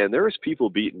 And there was people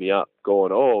beating me up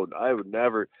going, "Oh, I would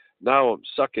never, now I'm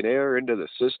sucking air into the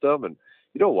system." And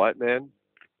you know what, man?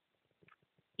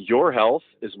 Your health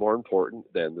is more important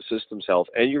than the system's health.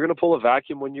 And you're going to pull a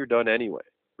vacuum when you're done anyway,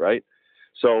 right?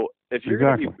 So if you're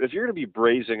going to be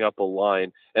brazing up a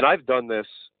line, and I've done this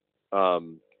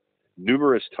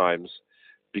numerous times,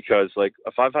 because like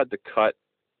if I've had to cut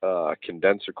a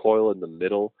condenser coil in the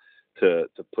middle to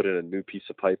put in a new piece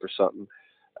of pipe or something,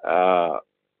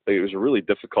 it was really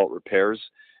difficult repairs,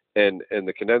 and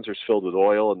the condenser's filled with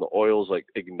oil, and the oil's like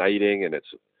igniting and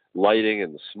it's lighting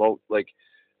and the smoke. Like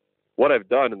what I've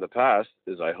done in the past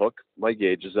is I hook my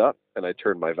gauges up and I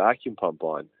turn my vacuum pump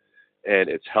on, and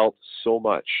it's helped so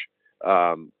much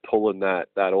pulling that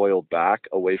oil back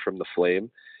away from the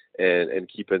flame, and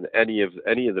keeping any of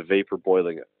the vapor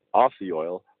boiling off the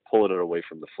oil, pulling it away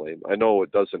from the flame. I know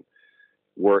it doesn't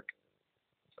work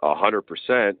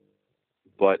 100%,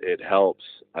 but it helps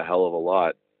a hell of a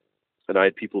lot. And I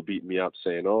had people beating me up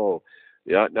saying, "Oh,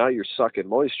 yeah, now you're sucking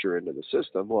moisture into the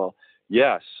system." Well,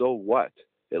 yeah, so what?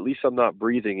 At least I'm not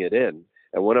breathing it in.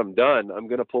 And when I'm done, I'm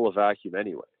going to pull a vacuum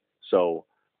anyway. So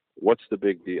what's the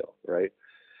big deal, right?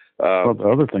 Well, the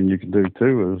other thing you can do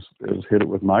too is hit it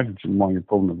with nitrogen while you're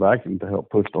pulling the vacuum to help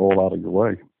push the oil out of your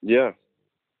way. Yeah.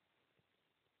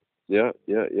 You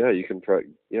can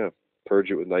purge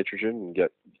it with nitrogen and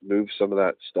move some of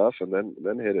that stuff, and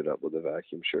then hit it up with a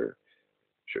vacuum. Sure.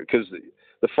 Because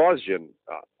the phosgen.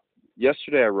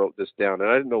 Yesterday I wrote this down, and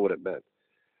I didn't know what it meant,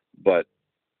 but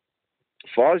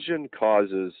phosgen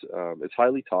causes. It's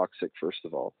highly toxic, first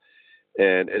of all,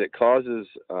 and it causes.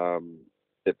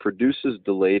 It produces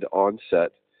delayed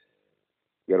onset.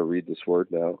 Got to read this word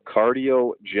now.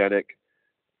 Cardiogenic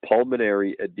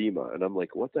pulmonary edema, and I'm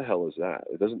like, what the hell is that?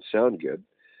 It doesn't sound good.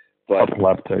 But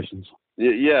palpitations.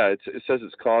 Yeah, it says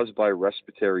it's caused by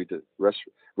respiratory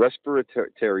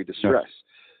distress.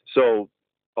 So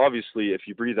obviously, if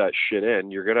you breathe that shit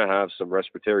in, you're going to have some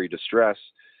respiratory distress.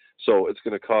 So it's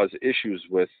going to cause issues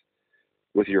with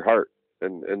your heart,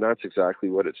 and that's exactly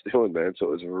what it's doing, man.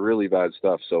 So it's really bad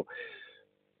stuff. So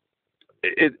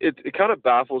it kind of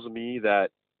baffles me that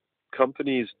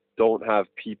companies don't have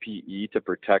PPE to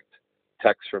protect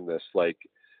techs from this, like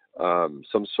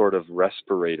some sort of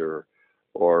respirator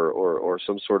or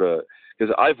some sort of,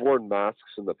 because I've worn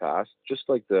masks in the past, just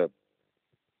like the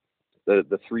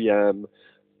 3M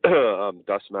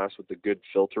dust mask with the good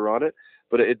filter on it,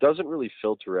 but it doesn't really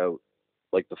filter out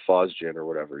like the phosgen or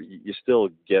whatever. You still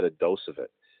get a dose of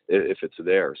it if it's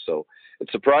there. So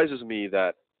it surprises me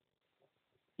that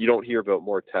you don't hear about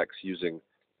more techs using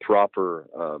proper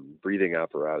breathing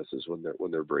apparatuses when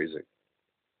they're brazing.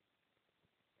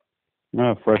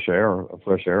 No, a fresh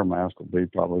air mask would be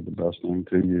probably the best thing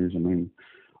to use. I mean,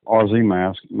 RZ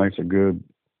mask makes a good,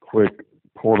 quick,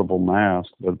 portable mask,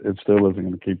 but it still isn't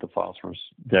going to keep the phosphorus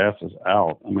gases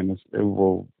out. I mean, it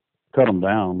will cut them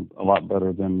down a lot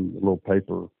better than the little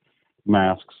paper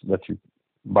masks that you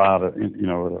buy at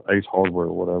Ace Hardware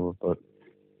or whatever. But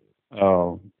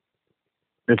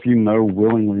if you know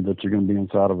willingly that you're going to be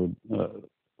inside of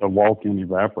a walk-in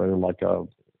evaporator like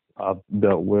I've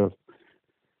dealt with,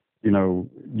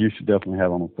 you should definitely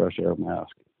have on a fresh air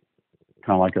mask,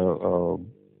 kind of like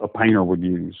a painter would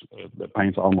use that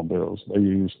paints automobiles. They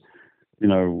use,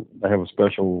 they have a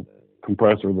special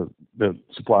compressor that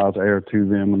supplies air to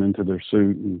them and into their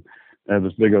suit, and they have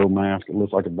this big old mask. It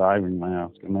looks like a diving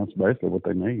mask, and that's basically what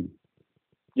they need.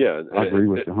 Yeah, I agree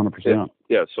with you 100%.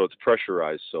 Yeah, so it's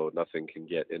pressurized, so nothing can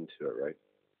get into it, right?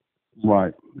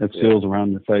 Right. It seals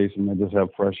around your face, and they just have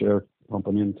fresh air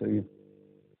pumping into you.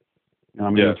 I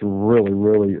mean, it's really,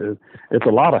 really, it's a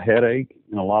lot of headache,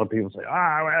 and a lot of people say,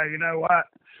 well, you know what?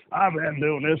 I've been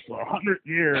doing this for 100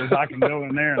 years. I can go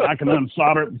in there and I can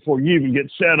unsolder it before you even get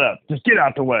set up. Just get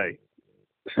out the way.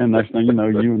 And next thing you know,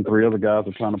 you and three other guys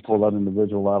are trying to pull that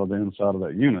individual out of the inside of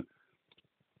that unit.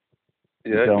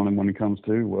 Yeah. Telling him when he comes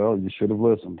to, well, you should have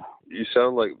listened. You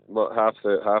sound like half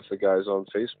the guys on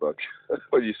Facebook.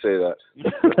 When you say that.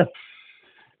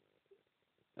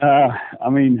 I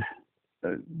mean,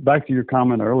 back to your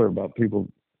comment earlier about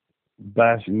people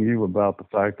bashing you about the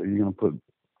fact that you're going to put,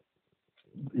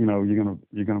 you're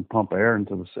going to pump air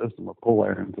into the system or pull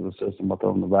air into the system by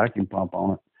throwing the vacuum pump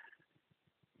on it.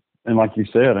 And like you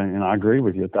said, and I agree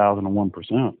with you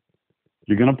 1,001%,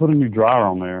 you're going to put a new dryer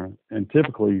on there, and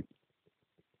typically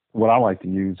what I like to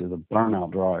use is a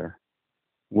burnout dryer,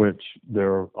 which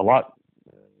they're a lot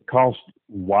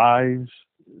cost-wise,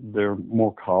 they're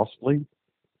more costly,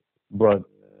 but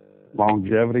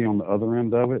longevity on the other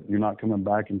end of it, you're not coming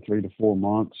back in 3 to 4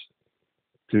 months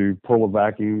to pull a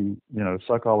vacuum,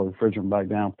 suck all the refrigerant back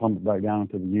down, pump it back down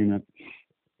into the unit,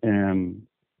 and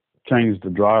change the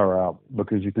dryer out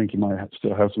because you think you might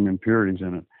still have some impurities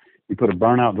in it. You put a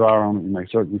burnout dryer on it, you make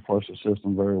certain you flush the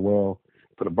system very well.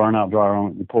 Put a burnout dryer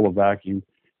on it, you pull a vacuum.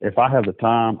 If I have the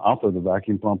time, I'll throw the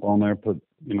vacuum pump on there,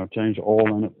 change the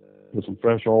oil in it, put some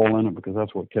fresh oil in it because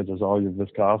that's what catches all your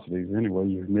viscosities anyway,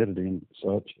 your humidity and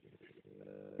such,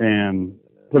 and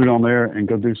put it on there and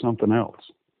go do something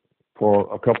else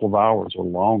for a couple of hours or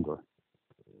longer.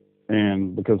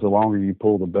 And because the longer you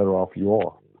pull, the better off you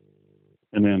are.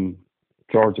 And then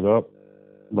charge it up,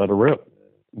 let it rip.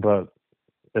 But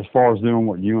as far as doing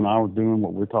what you and I were doing,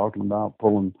 what we're talking about,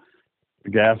 pulling the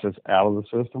gas that's out of the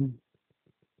system,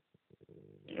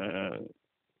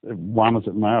 why does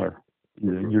it matter?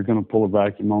 You're going to pull a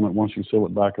vacuum on it once you seal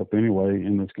it back up anyway,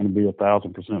 and it's going to be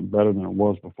 1,000% better than it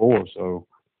was before. So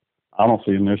I don't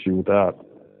see an issue with that.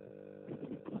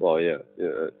 Well, yeah,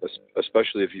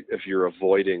 especially if you're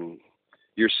avoiding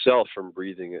yourself from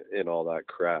breathing in all that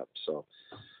crap. So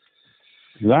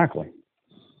exactly,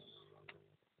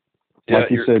 yeah,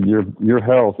 like you said, your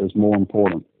health is more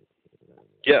important.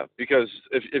 Yeah, because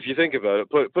if you think about it,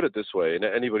 put it this way, and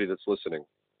anybody that's listening,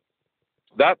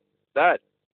 that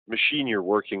machine you're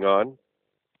working on,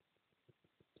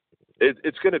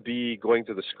 it's going to be going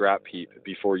to the scrap heap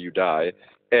before you die,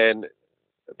 and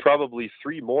probably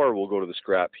 3 more will go to the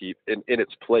scrap heap in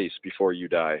its place before you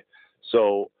die.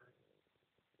 So,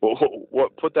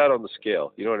 what put that on the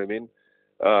scale? You know what I mean?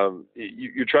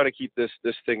 You're trying to keep this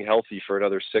thing healthy for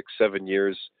another 6, 7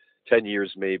 years, 10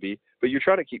 years maybe, but you're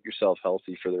trying to keep yourself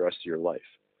healthy for the rest of your life.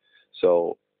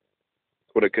 So,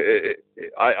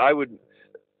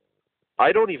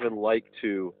 I don't even like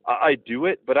to. I do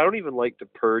it, but I don't even like to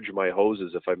purge my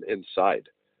hoses if I'm inside.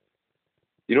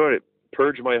 You know what?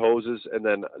 Purge my hoses, and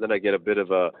then I get a bit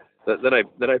of a. Then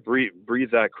I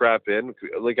breathe that crap in.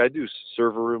 Like I do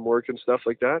server room work and stuff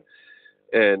like that,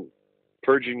 and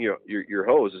purging your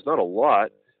hose is not a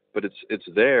lot, but it's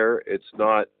there. It's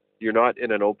not. You're not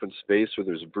in an open space where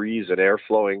there's breeze and air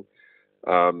flowing,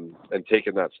 and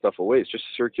taking that stuff away. It's just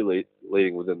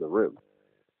circulating within the room.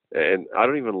 And I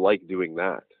don't even like doing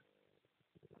that.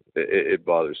 It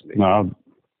bothers me. No, I'd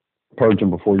purge them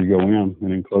before you go in and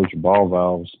then close your ball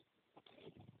valves.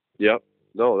 Yep.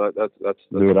 No, that's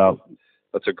do it out.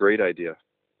 That's a great idea.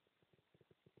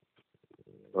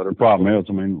 100%. The problem is,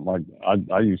 I mean, like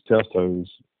I use test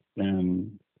hose,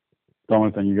 and the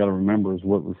only thing you got to remember is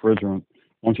what refrigerant.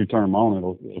 Once you turn them on,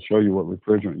 it'll show you what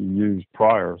refrigerant you used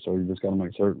prior. So you just got to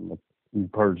make certain that you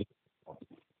purge it.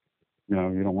 You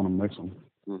know, you don't want to mix them.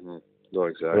 Mm-hmm. No,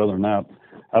 exactly. But other than that,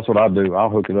 that's what I do. I'll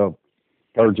hook it up,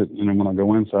 purge it, and then when I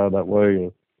go inside that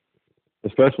way,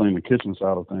 especially in the kitchen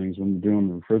side of things, when you're doing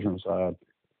the refrigerant side,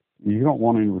 you don't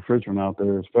want any refrigerant out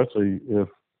there, especially if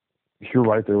you're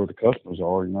right there where the customers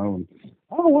are, you know. And,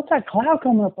 oh, what's that cloud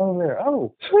coming up over there?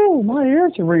 Oh, whew, my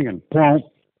ears are ringing.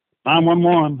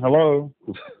 911, hello.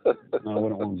 No, we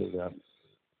don't want to do that.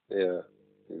 Yeah,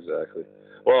 exactly.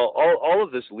 Well, all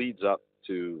of this leads up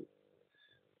to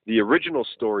the original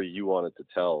story you wanted to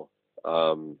tell.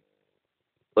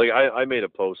 Like I made a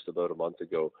post about a month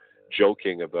ago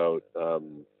joking about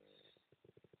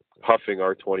huffing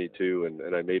R22,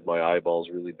 and I made my eyeballs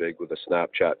really big with a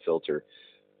Snapchat filter,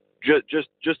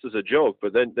 just as a joke.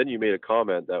 But then you made a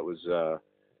comment that was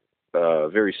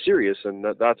very serious, and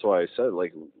that's why I said,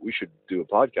 like, we should do a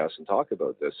podcast and talk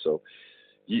about this. So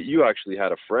you actually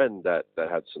had a friend that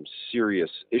had some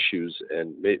serious issues,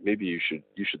 and maybe you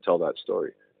should tell that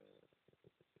story.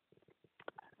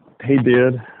 He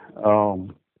did.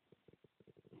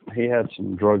 He had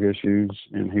some drug issues,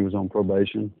 and he was on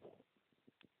probation.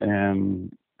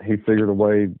 And he figured a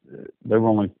way. They were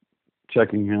only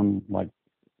checking him like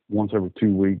once every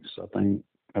 2 weeks, I think,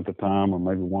 at the time, or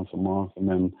maybe once a month. And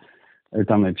then every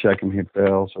time they check him, he'd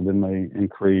fail. So then they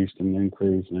increased, and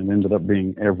it ended up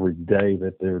being every day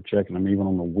that they were checking him, even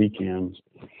on the weekends.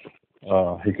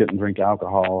 He couldn't drink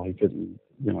alcohol. He couldn't,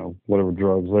 whatever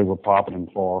drugs they were popping him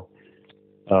for.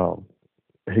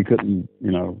 He couldn't,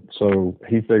 so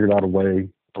he figured out a way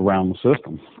around the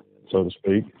system, so to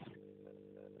speak.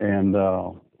 And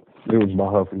it was by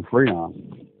huffing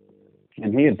Freon.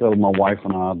 And he had told my wife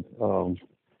and I,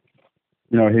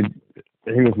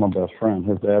 he was my best friend.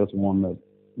 His dad is the one that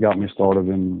got me started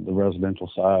in the residential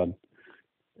side.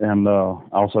 And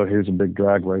also he was a big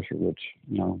drag racer, which,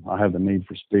 I had the need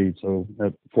for speed. So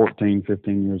at 14,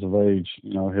 15 years of age,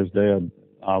 his dad,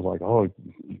 I was like, oh,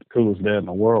 the coolest dad in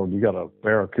the world. You got a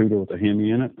Barracuda with a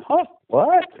Hemi in it? Huh?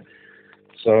 What?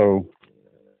 So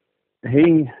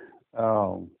he,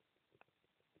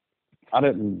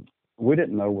 we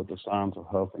didn't know what the signs of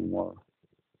huffing were.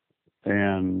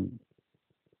 And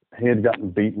he had gotten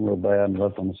beaten real bad and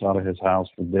left on the side of his house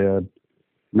for dead.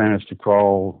 Managed to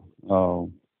crawl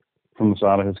from the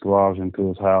side of his garage into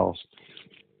his house,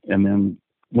 and then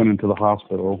went into the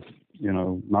hospital,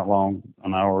 not long,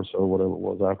 an hour or so, whatever it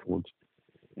was afterwards.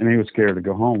 And he was scared to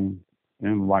go home,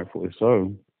 and rightfully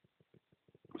so.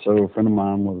 So a friend of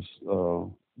mine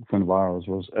a friend of ours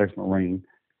was ex-Marine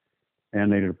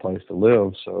and needed a place to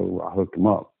live, so I hooked him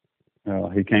up.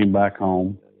 He came back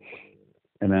home,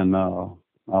 and then, I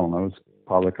don't know, it's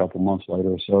probably a couple months later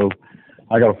or so,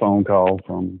 I got a phone call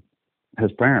from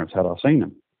his parents. Had I seen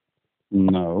him?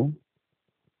 No.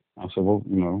 I said, well,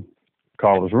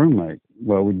 call his roommate.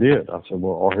 well, we did. I said,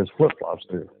 well, are his flip-flops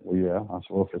there? Well, yeah. I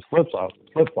said, well, if his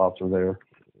flip-flops are there,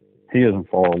 he isn't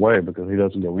far away because he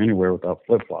doesn't go anywhere without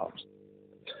flip-flops.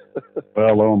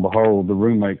 Well, lo and behold, the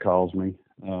roommate calls me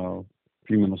a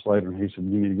few minutes later, and he said,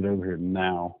 you need to get over here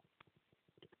now.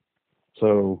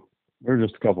 So we were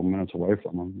just a couple minutes away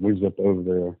from him. We zipped over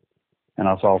there, and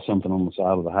I saw something on the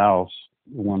side of the house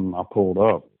when I pulled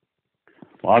up.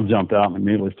 Well, I jumped out and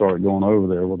immediately started going over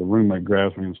there. Well, the roommate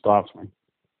grabs me and stops me.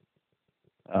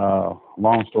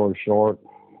 Long story short,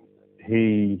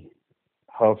 he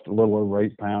huffed a little over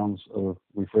 8 pounds of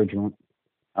refrigerant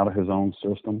out of his own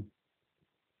system.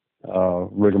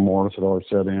 Rigor mortis had already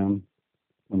set in.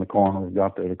 When the coroner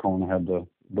got there, the coroner had to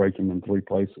break him in 3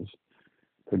 places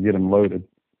to get him loaded.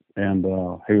 And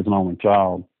he was an only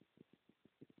child.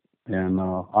 And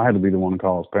I had to be the one to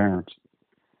call his parents.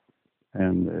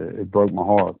 And it broke my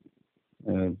heart.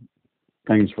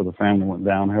 Things for the family went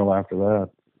downhill after that.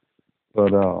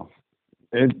 But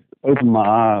it opened my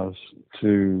eyes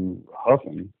to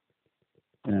huffing.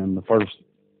 And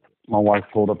my wife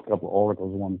pulled up a couple of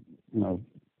articles,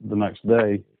 the next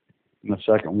day. And the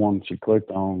second one she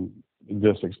clicked on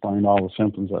just explained all the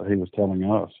symptoms that he was telling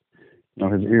us.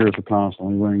 His ears were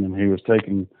constantly ringing. He was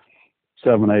taking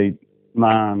 7, 8,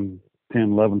 9, 10,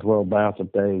 11, 12 baths a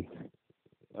day.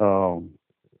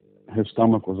 His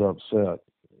stomach was upset.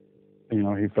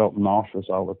 He felt nauseous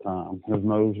all the time. His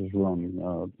nose was running.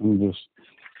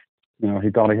 He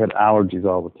thought he had allergies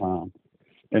all the time.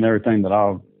 And everything that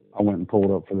I went and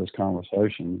pulled up for this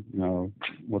conversation,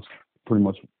 was pretty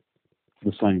much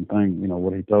the same thing.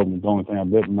 What he told me. The only thing I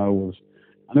didn't know was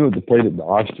I knew it depleted the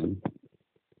oxygen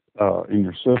in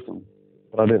your system,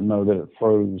 but I didn't know that it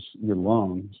froze your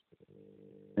lungs.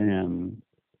 And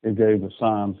it gave the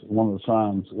signs. One of the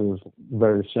signs is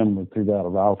very similar to that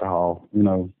of alcohol,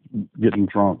 getting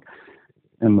drunk,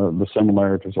 and the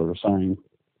similarities are the same.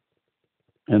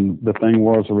 And the thing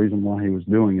was, the reason why he was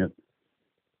doing it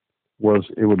was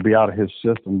it would be out of his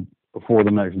system before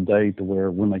the next day, to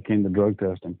where when they came to drug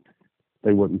testing,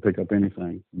 they wouldn't pick up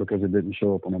anything because it didn't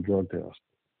show up on a drug test.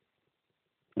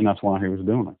 And that's why he was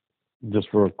doing it, just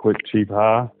for a quick, cheap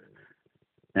high,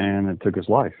 and it took his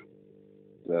life.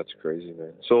 That's crazy,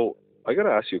 man. So I got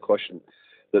to ask you a question.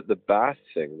 The bath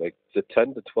thing, like the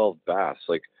 10 to 12 baths,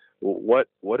 like what's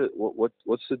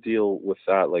the deal with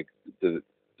that? Like, does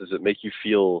it make you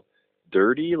feel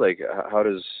dirty? Like, how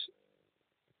does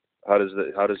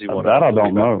he want that? To I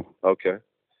don't know. Okay.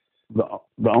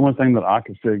 The only thing that I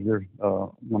could figure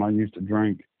when I used to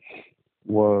drink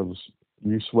was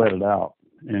you sweat it out,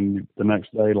 and the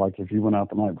next day, like if you went out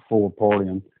the night before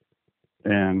partying,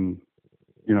 and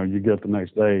you get the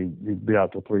next day, you'd be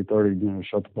out till 3:30,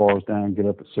 shut the bars down, get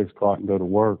up at 6 o'clock and go to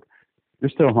work. You're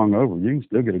still hungover. You can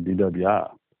still get a DWI.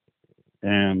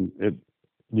 And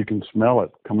you can smell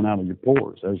it coming out of your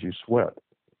pores as you sweat.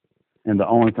 And the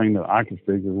only thing that I could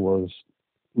figure was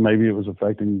maybe it was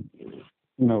affecting,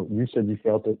 you said you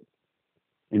felt it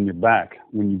in your back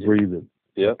when you breathed it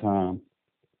at the time.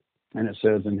 And it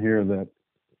says in here that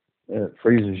it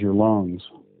freezes your lungs.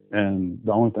 And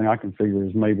the only thing I can figure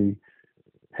is maybe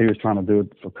he was trying to do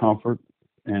it for comfort,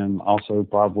 and also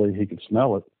probably he could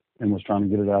smell it and was trying to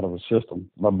get it out of his system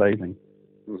by bathing.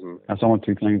 Mm-hmm. That's the only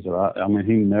 2 things that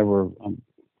he never,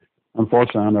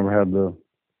 unfortunately, I never had the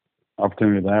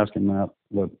opportunity to ask him that,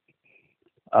 but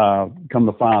come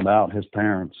to find out, his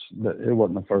parents, that it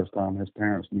wasn't the first time his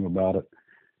parents knew about it,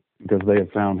 because they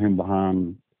had found him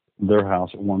behind their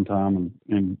house at one time,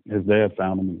 and his dad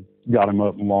found him and got him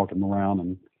up and walked him around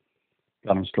and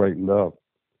got him straightened up.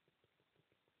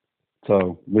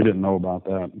 So we didn't know about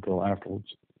that until afterwards.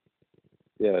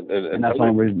 Yeah, and that's the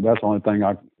only reason. That's the only thing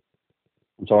I'm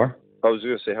sorry? I was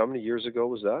going to say, how many years ago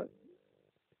was that?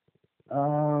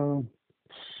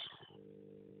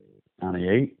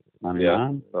 98,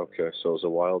 99. Yeah. Okay, so it was a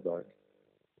while back.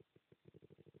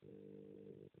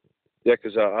 Yeah,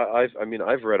 because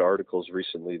I've read articles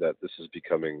recently that this is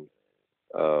becoming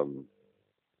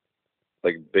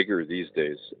like bigger these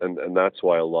days, and that's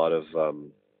why a lot of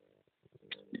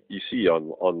you see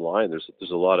online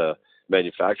there's a lot of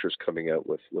manufacturers coming out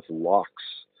with locks,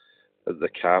 the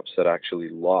caps that actually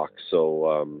lock,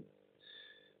 so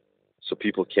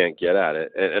people can't get at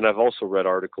it. And I've also read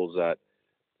articles that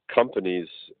companies,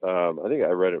 I think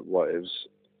it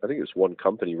was one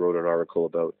company wrote an article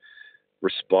about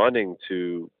responding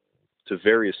to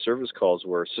various service calls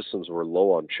where systems were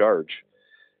low on charge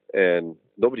and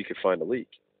nobody could find a leak,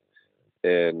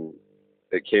 and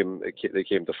they came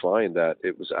to find that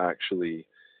it was actually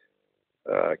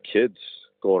kids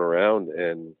going around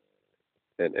and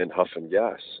huffing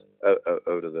gas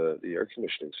out of the air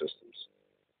conditioning systems.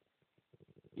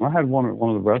 I had one at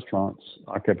one of the restaurants.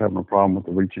 I kept having a problem with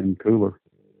the reach-in cooler,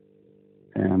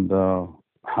 and I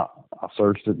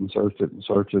searched it and searched it and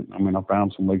searched it. I mean, I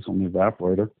found some leaks on the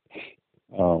evaporator,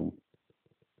 and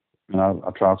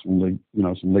I tried some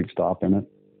leak stop in it,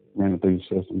 ran it through the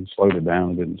system, slowed it down,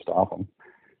 and didn't stop them.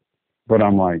 But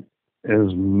I'm like,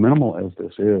 as minimal as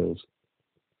this is,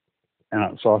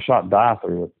 and so I shot dye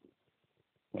through it.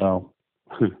 Well,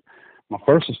 my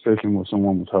first suspicion was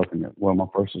someone was huffing it. Well, my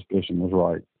first suspicion was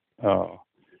right.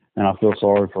 And I feel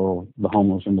sorry for the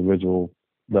homeless individual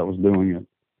that was doing it.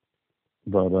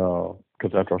 But,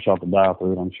 because after I shot the dye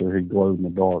through it, I'm sure he glowed in the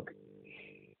dark.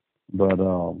 But,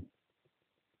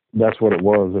 that's what it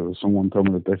was. It was someone told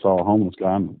me that they saw a homeless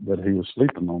guy and that he was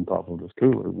sleeping on top of this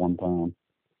cooler at one time.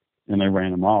 And they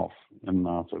ran him off. And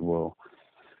I said, well,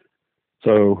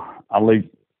 so I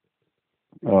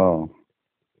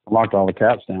locked all the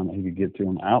caps down that he could get to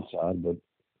on the outside, but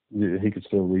he could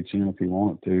still reach in if he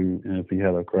wanted to. And if he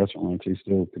had a crescent wrench, he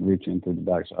still could reach in through the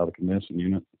backside of the condensing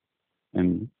unit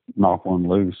and knock one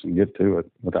loose and get to it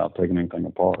without taking anything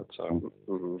apart. So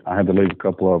I had to leave a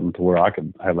couple of them to where I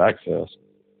could have access.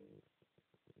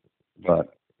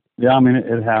 But yeah, I mean,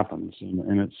 it happens,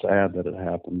 and it's sad that it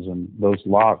happens. And those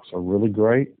locks are really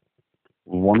great,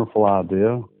 a wonderful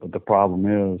idea. But the problem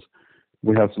is,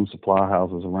 we have some supply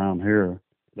houses around here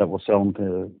that will sell them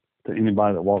to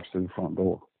anybody that walks through the front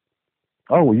door.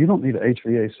 Oh, well, you don't need an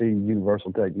HVAC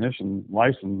universal technician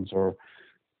license or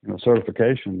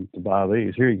certification to buy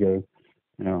these. Here you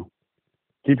go.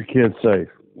 Keep your kids safe.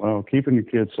 Well, keeping your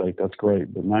kids safe, that's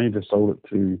great. But now you just sold it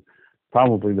to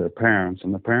probably their parents,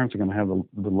 and the parents are going to have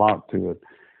the lock to it.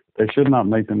 They should not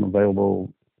make them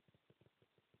available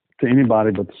to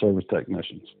anybody but the service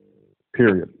technicians,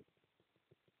 period.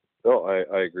 No,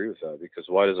 I agree with that, because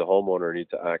why does a homeowner need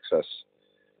to access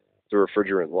the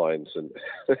refrigerant lines and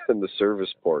and the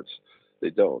service ports?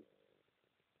 They don't.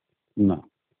 No,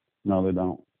 they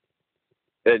don't.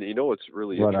 And what's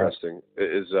really interesting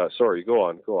is sorry, go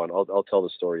on. I'll tell the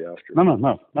story after.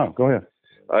 No, go ahead.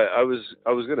 I was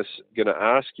gonna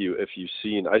ask you if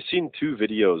I've seen two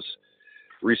videos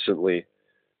recently.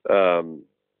 One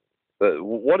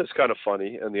is kind of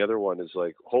funny, and the other one is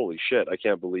like, holy shit, I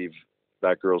can't believe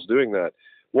that girl's doing that.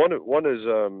 One is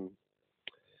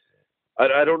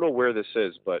I don't know where this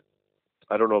is, but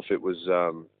I don't know if it was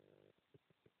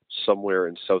somewhere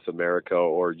in South America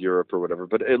or Europe or whatever,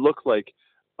 but it looked like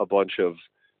a bunch of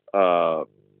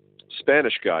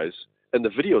Spanish guys, and the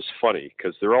video's funny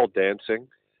because they're all dancing,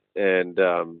 and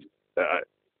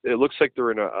it looks like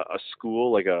they're in a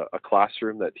school, like a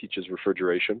classroom that teaches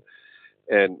refrigeration,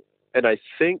 and I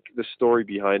think the story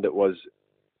behind it was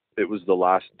the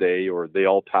last day, or they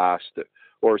all passed,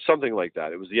 or something like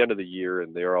that. It was the end of the year,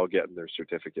 and they're all getting their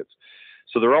certificates.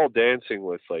 So they're all dancing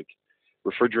with like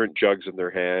refrigerant jugs in their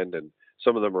hand, and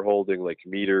some of them are holding like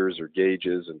meters or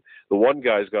gauges. And the one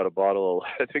guy's got a bottle of,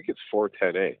 I think it's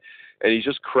 410A, and he's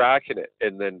just cracking it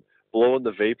and then blowing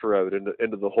the vapor out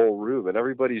into the whole room, and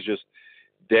everybody's just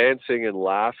dancing and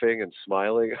laughing and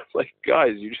smiling. I'm like,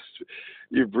 guys,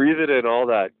 you're breathing in all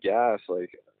that gas.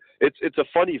 Like, it's a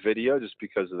funny video just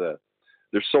because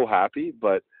they're so happy,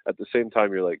 but at the same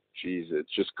time you're like, geez,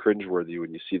 it's just cringeworthy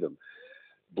when you see them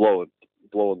blowing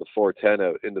the 410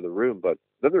 out into the room. But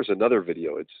then there's another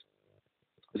video.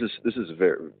 This is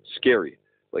very scary,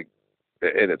 like,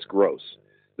 and it's gross.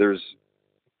 There's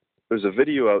a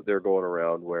video out there going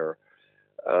around where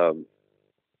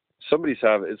somebody's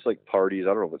having, it's like parties.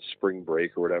 I don't know if it's spring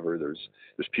break or whatever. There's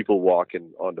people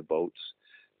walking onto boats,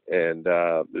 and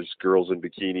there's girls in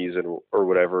bikinis or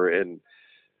whatever. And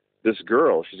this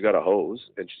girl, she's got a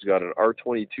hose, and she's got an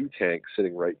R22 tank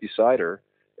sitting right beside her,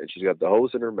 and she's got the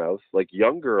hose in her mouth, like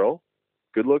young girl,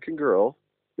 good-looking girl,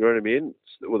 you know what I mean,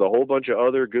 with a whole bunch of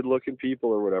other good-looking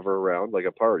people or whatever around, like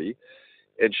a party,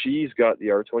 and she's got the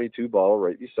R22 bottle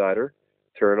right beside her,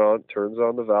 turns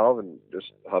on the valve, and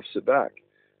just huffs it back.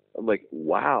 I'm like,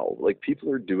 wow, like,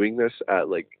 people are doing this at,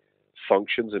 like,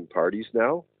 functions and parties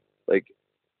now? Like,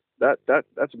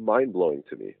 that's mind-blowing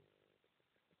to me.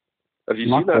 Have you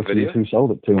seen that video? Who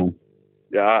sold it to him?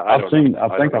 Yeah, I think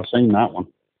I've seen that one.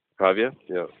 Have you?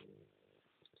 Yeah.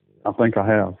 I think I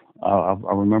have. I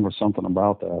remember something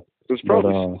about that. It's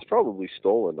probably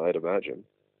stolen, I'd imagine.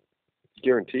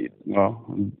 Guaranteed. Well,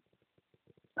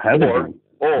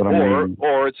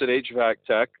 or it's an HVAC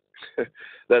tech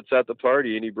that's at the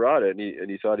party, and he brought it, and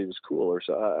he thought he was cool, or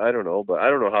so. I don't know, but I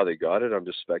don't know how they got it. I'm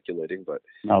just speculating. But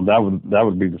no, that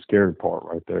would be the scary part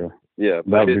right there. Yeah,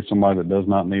 that would be somebody that does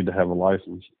not need to have a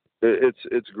license.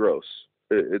 It's gross.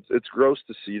 It's gross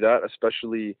to see that,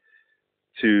 especially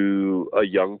to a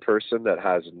young person that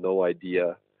has no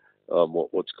idea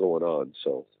what's going on.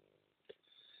 So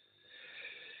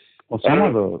Well,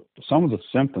 some of the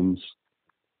symptoms,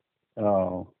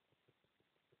 what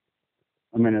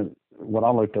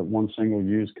I looked at, one single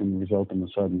use can result in a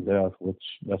sudden death, which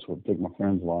that's what took my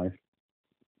friend's life.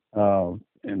 And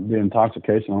the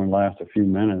intoxication only lasts a few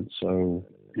minutes. So,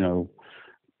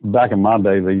 back in my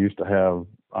day, they used to have,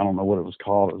 I don't know what it was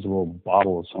called. It was a little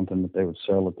bottle of something that they would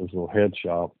sell at this little head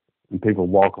shop, and people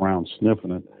would walk around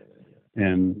sniffing it.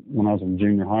 And when I was in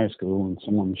junior high school, and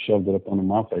someone shoved it up under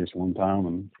my face one time,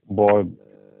 and boy,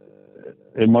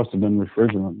 it must have been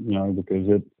refrigerant,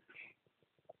 because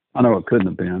I know it couldn't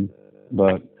have been,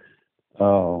 but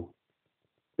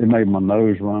it made my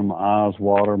nose run, my eyes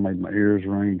water, made my ears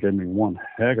ring, gave me one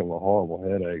heck of a horrible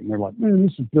headache. And they're like, man,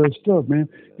 this is bad stuff, man.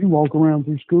 You walk around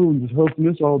through school and just huffing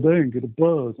this all day and get a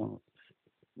buzz on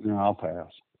it. I'll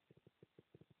pass.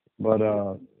 But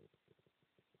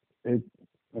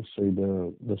let's see,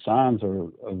 the signs are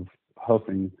of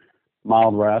huffing: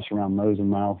 mild rash around nose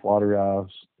and mouth, watery eyes,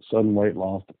 sudden weight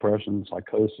loss, depression,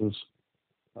 psychosis.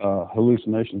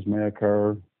 Hallucinations may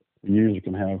occur. The user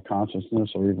can have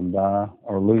consciousness or even die,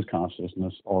 or lose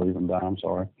consciousness or even die,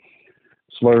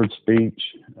 Slurred speech,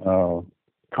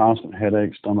 constant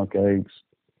headaches, stomach aches,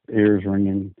 ears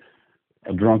ringing,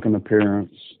 a drunken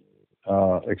appearance,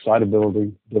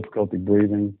 excitability, difficulty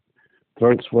breathing,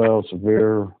 throat swell,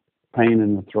 severe pain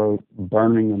in the throat,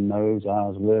 burning in nose,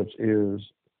 eyes, lips,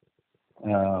 ears,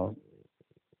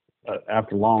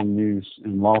 after long use,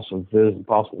 and loss of vision,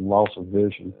 possible loss of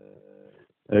vision.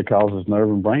 It causes nerve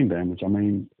and brain damage.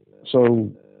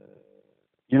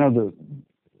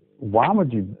 Why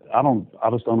would you? I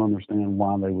just don't understand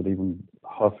why they would even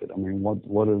huff it.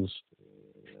 What is?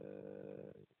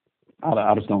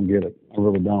 I just don't get it. I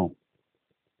really don't.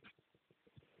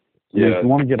 Yeah. If you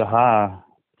want to get a high,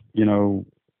 go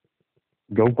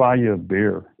buy you a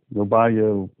beer. Go buy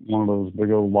you one of those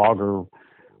big old lager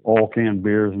oil can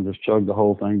beers and just chug the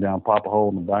whole thing down, pop a hole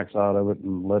in the backside of it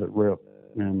and let it rip.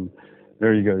 And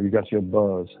there you go. You got your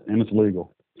buzz, and it's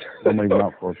legal. Well, maybe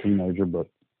not for a teenager, but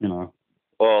Well,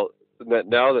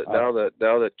 now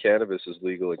that cannabis is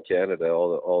legal in Canada,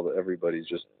 everybody's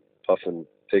just puffing,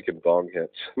 taking bong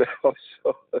hits now.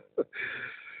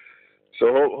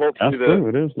 So hopefully that's true.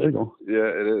 It is legal. Yeah,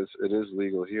 it is. It is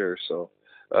legal here. So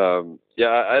I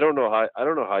don't know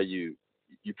how you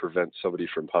prevent somebody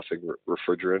from huffing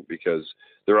refrigerant, because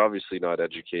they're obviously not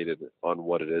educated on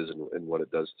what it is and what it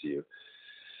does to you.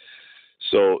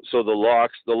 So the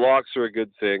locks are a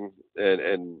good thing,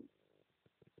 and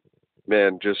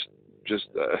man, just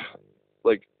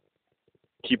like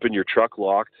keeping your truck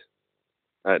locked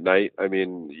at night.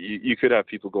 You could have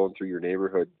people going through your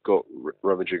neighborhood,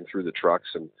 rummaging through the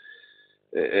trucks and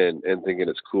thinking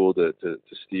it's cool to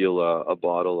steal a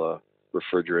bottle of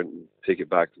refrigerant and take it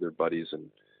back to their buddies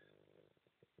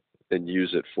and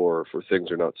use it for things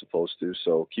they're not supposed to.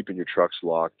 So keeping your trucks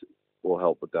locked will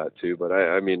help with that too. But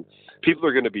people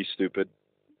are going to be stupid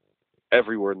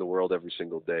everywhere in the world every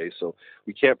single day. So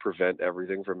we can't prevent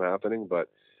everything from happening. But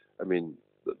the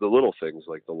little things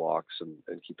like the locks and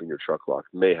keeping your truck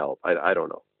locked may help. I don't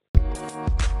know.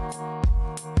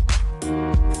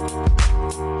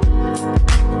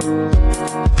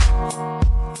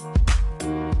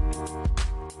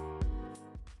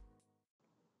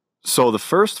 So the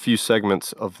first few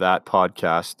segments of that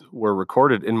podcast were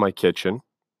recorded in my kitchen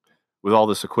with all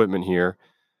this equipment here.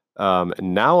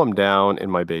 And now I'm down in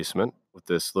my basement with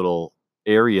this little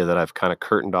area that I've kind of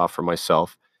curtained off for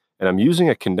myself. And I'm using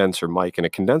a condenser mic, and a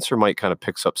condenser mic kind of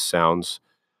picks up sounds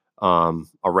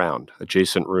around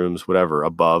adjacent rooms, whatever,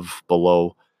 above,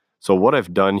 below. So what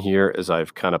I've done here is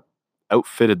I've kind of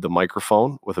outfitted the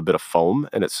microphone with a bit of foam,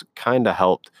 and it's kind of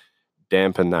helped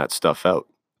dampen that stuff out.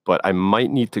 But I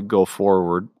might need to go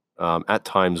forward at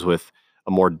times with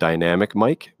a more dynamic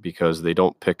mic, because they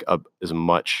don't pick up as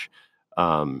much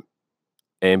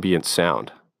ambient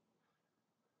sound.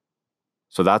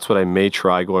 So that's what I may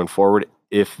try going forward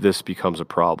if this becomes a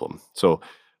problem. So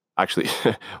actually,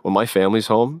 when my family's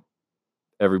home,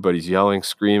 everybody's yelling,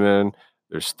 screaming,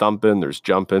 there's thumping, there's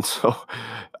jumping. So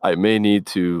I may need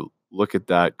to look at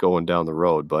that going down the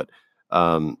road. But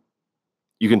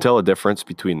you can tell a difference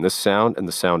between this sound and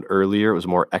the sound earlier. It was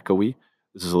more echoey.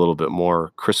 This is a little bit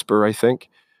more crisper, I think.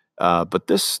 But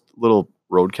this little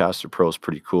Rodecaster Pro is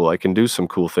pretty cool. I can do some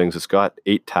cool things. It's got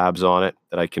 8 tabs on it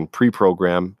that I can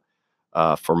pre-program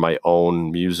for my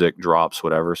own music drops,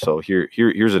 whatever. So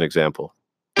here's an example.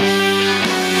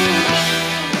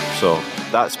 So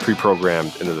that's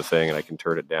pre-programmed into the thing, and I can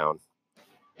turn it down.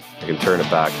 I can turn it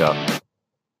back up.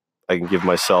 I can give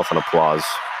myself an applause.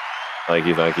 Thank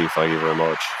you very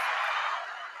much.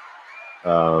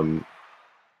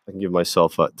 I I can give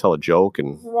myself tell a joke,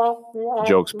 and the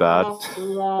joke's bad.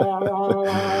 I'm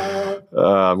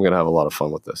going to have a lot of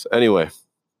fun with this. Anyway,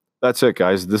 that's it,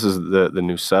 guys. This is the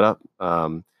new setup.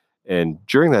 And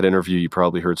during that interview, you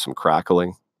probably heard some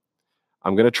crackling.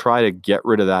 I'm going to try to get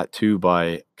rid of that too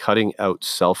by cutting out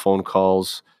cell phone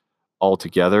calls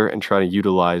altogether and try to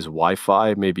utilize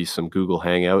Wi-Fi, maybe some Google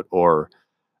Hangout or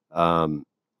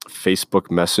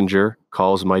Facebook Messenger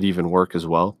calls might even work as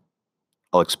well.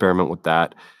 I'll experiment with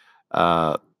that.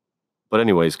 But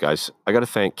anyways, guys, I got to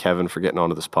thank Kevin for getting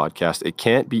onto this podcast. It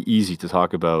can't be easy to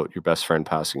talk about your best friend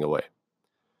passing away.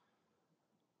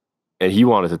 And he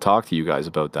wanted to talk to you guys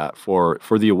about that for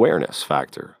the awareness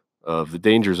factor of the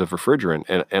dangers of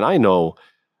refrigerant. And I know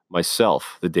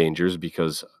myself the dangers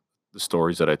because the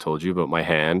stories that I told you about my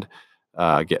hand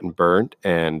getting burnt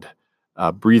and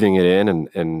breathing it in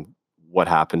and what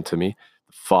happened to me.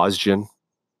 Phosgen.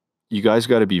 You guys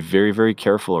got to be very, very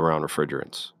careful around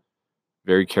refrigerants.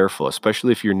 Very careful,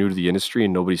 especially if you're new to the industry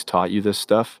and nobody's taught you this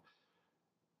stuff.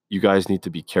 You guys need to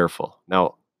be careful.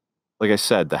 Now, like I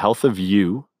said, the health of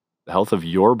you, the health of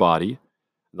your body,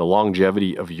 the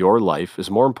longevity of your life is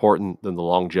more important than the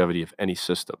longevity of any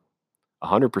system.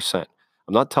 100%.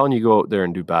 I'm not telling you to go out there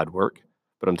and do bad work,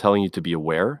 but I'm telling you to be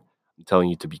aware. I'm telling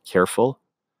you to be careful.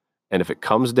 And if it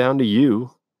comes down to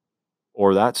you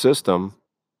or that system,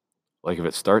 like if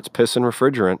it starts pissing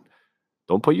refrigerant,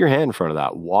 don't put your hand in front of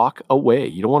that. Walk away.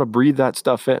 You don't want to breathe that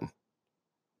stuff in.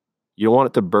 You don't want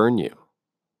it to burn you.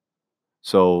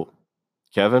 So,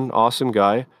 Kevin, awesome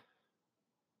guy.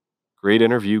 Great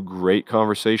interview, great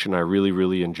conversation. I really,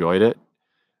 really enjoyed it.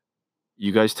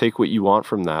 You guys take what you want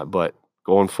from that, but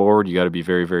going forward, you got to be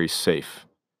very, very safe.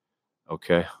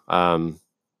 Okay.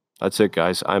 That's it,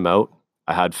 guys. I'm out.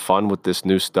 I had fun with this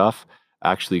new stuff.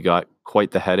 I actually got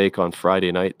quite the headache on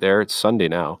Friday night there. It's Sunday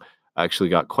now. I actually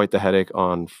got quite the headache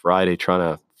on Friday trying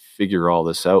to figure all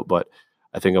this out, but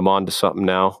I think I'm on to something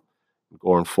now.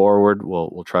 Going forward,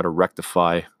 we'll try to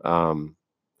rectify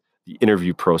the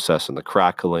interview process and the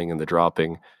crackling and the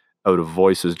dropping out of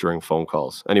voices during phone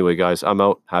calls. Anyway, guys, I'm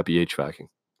out. Happy HVACing.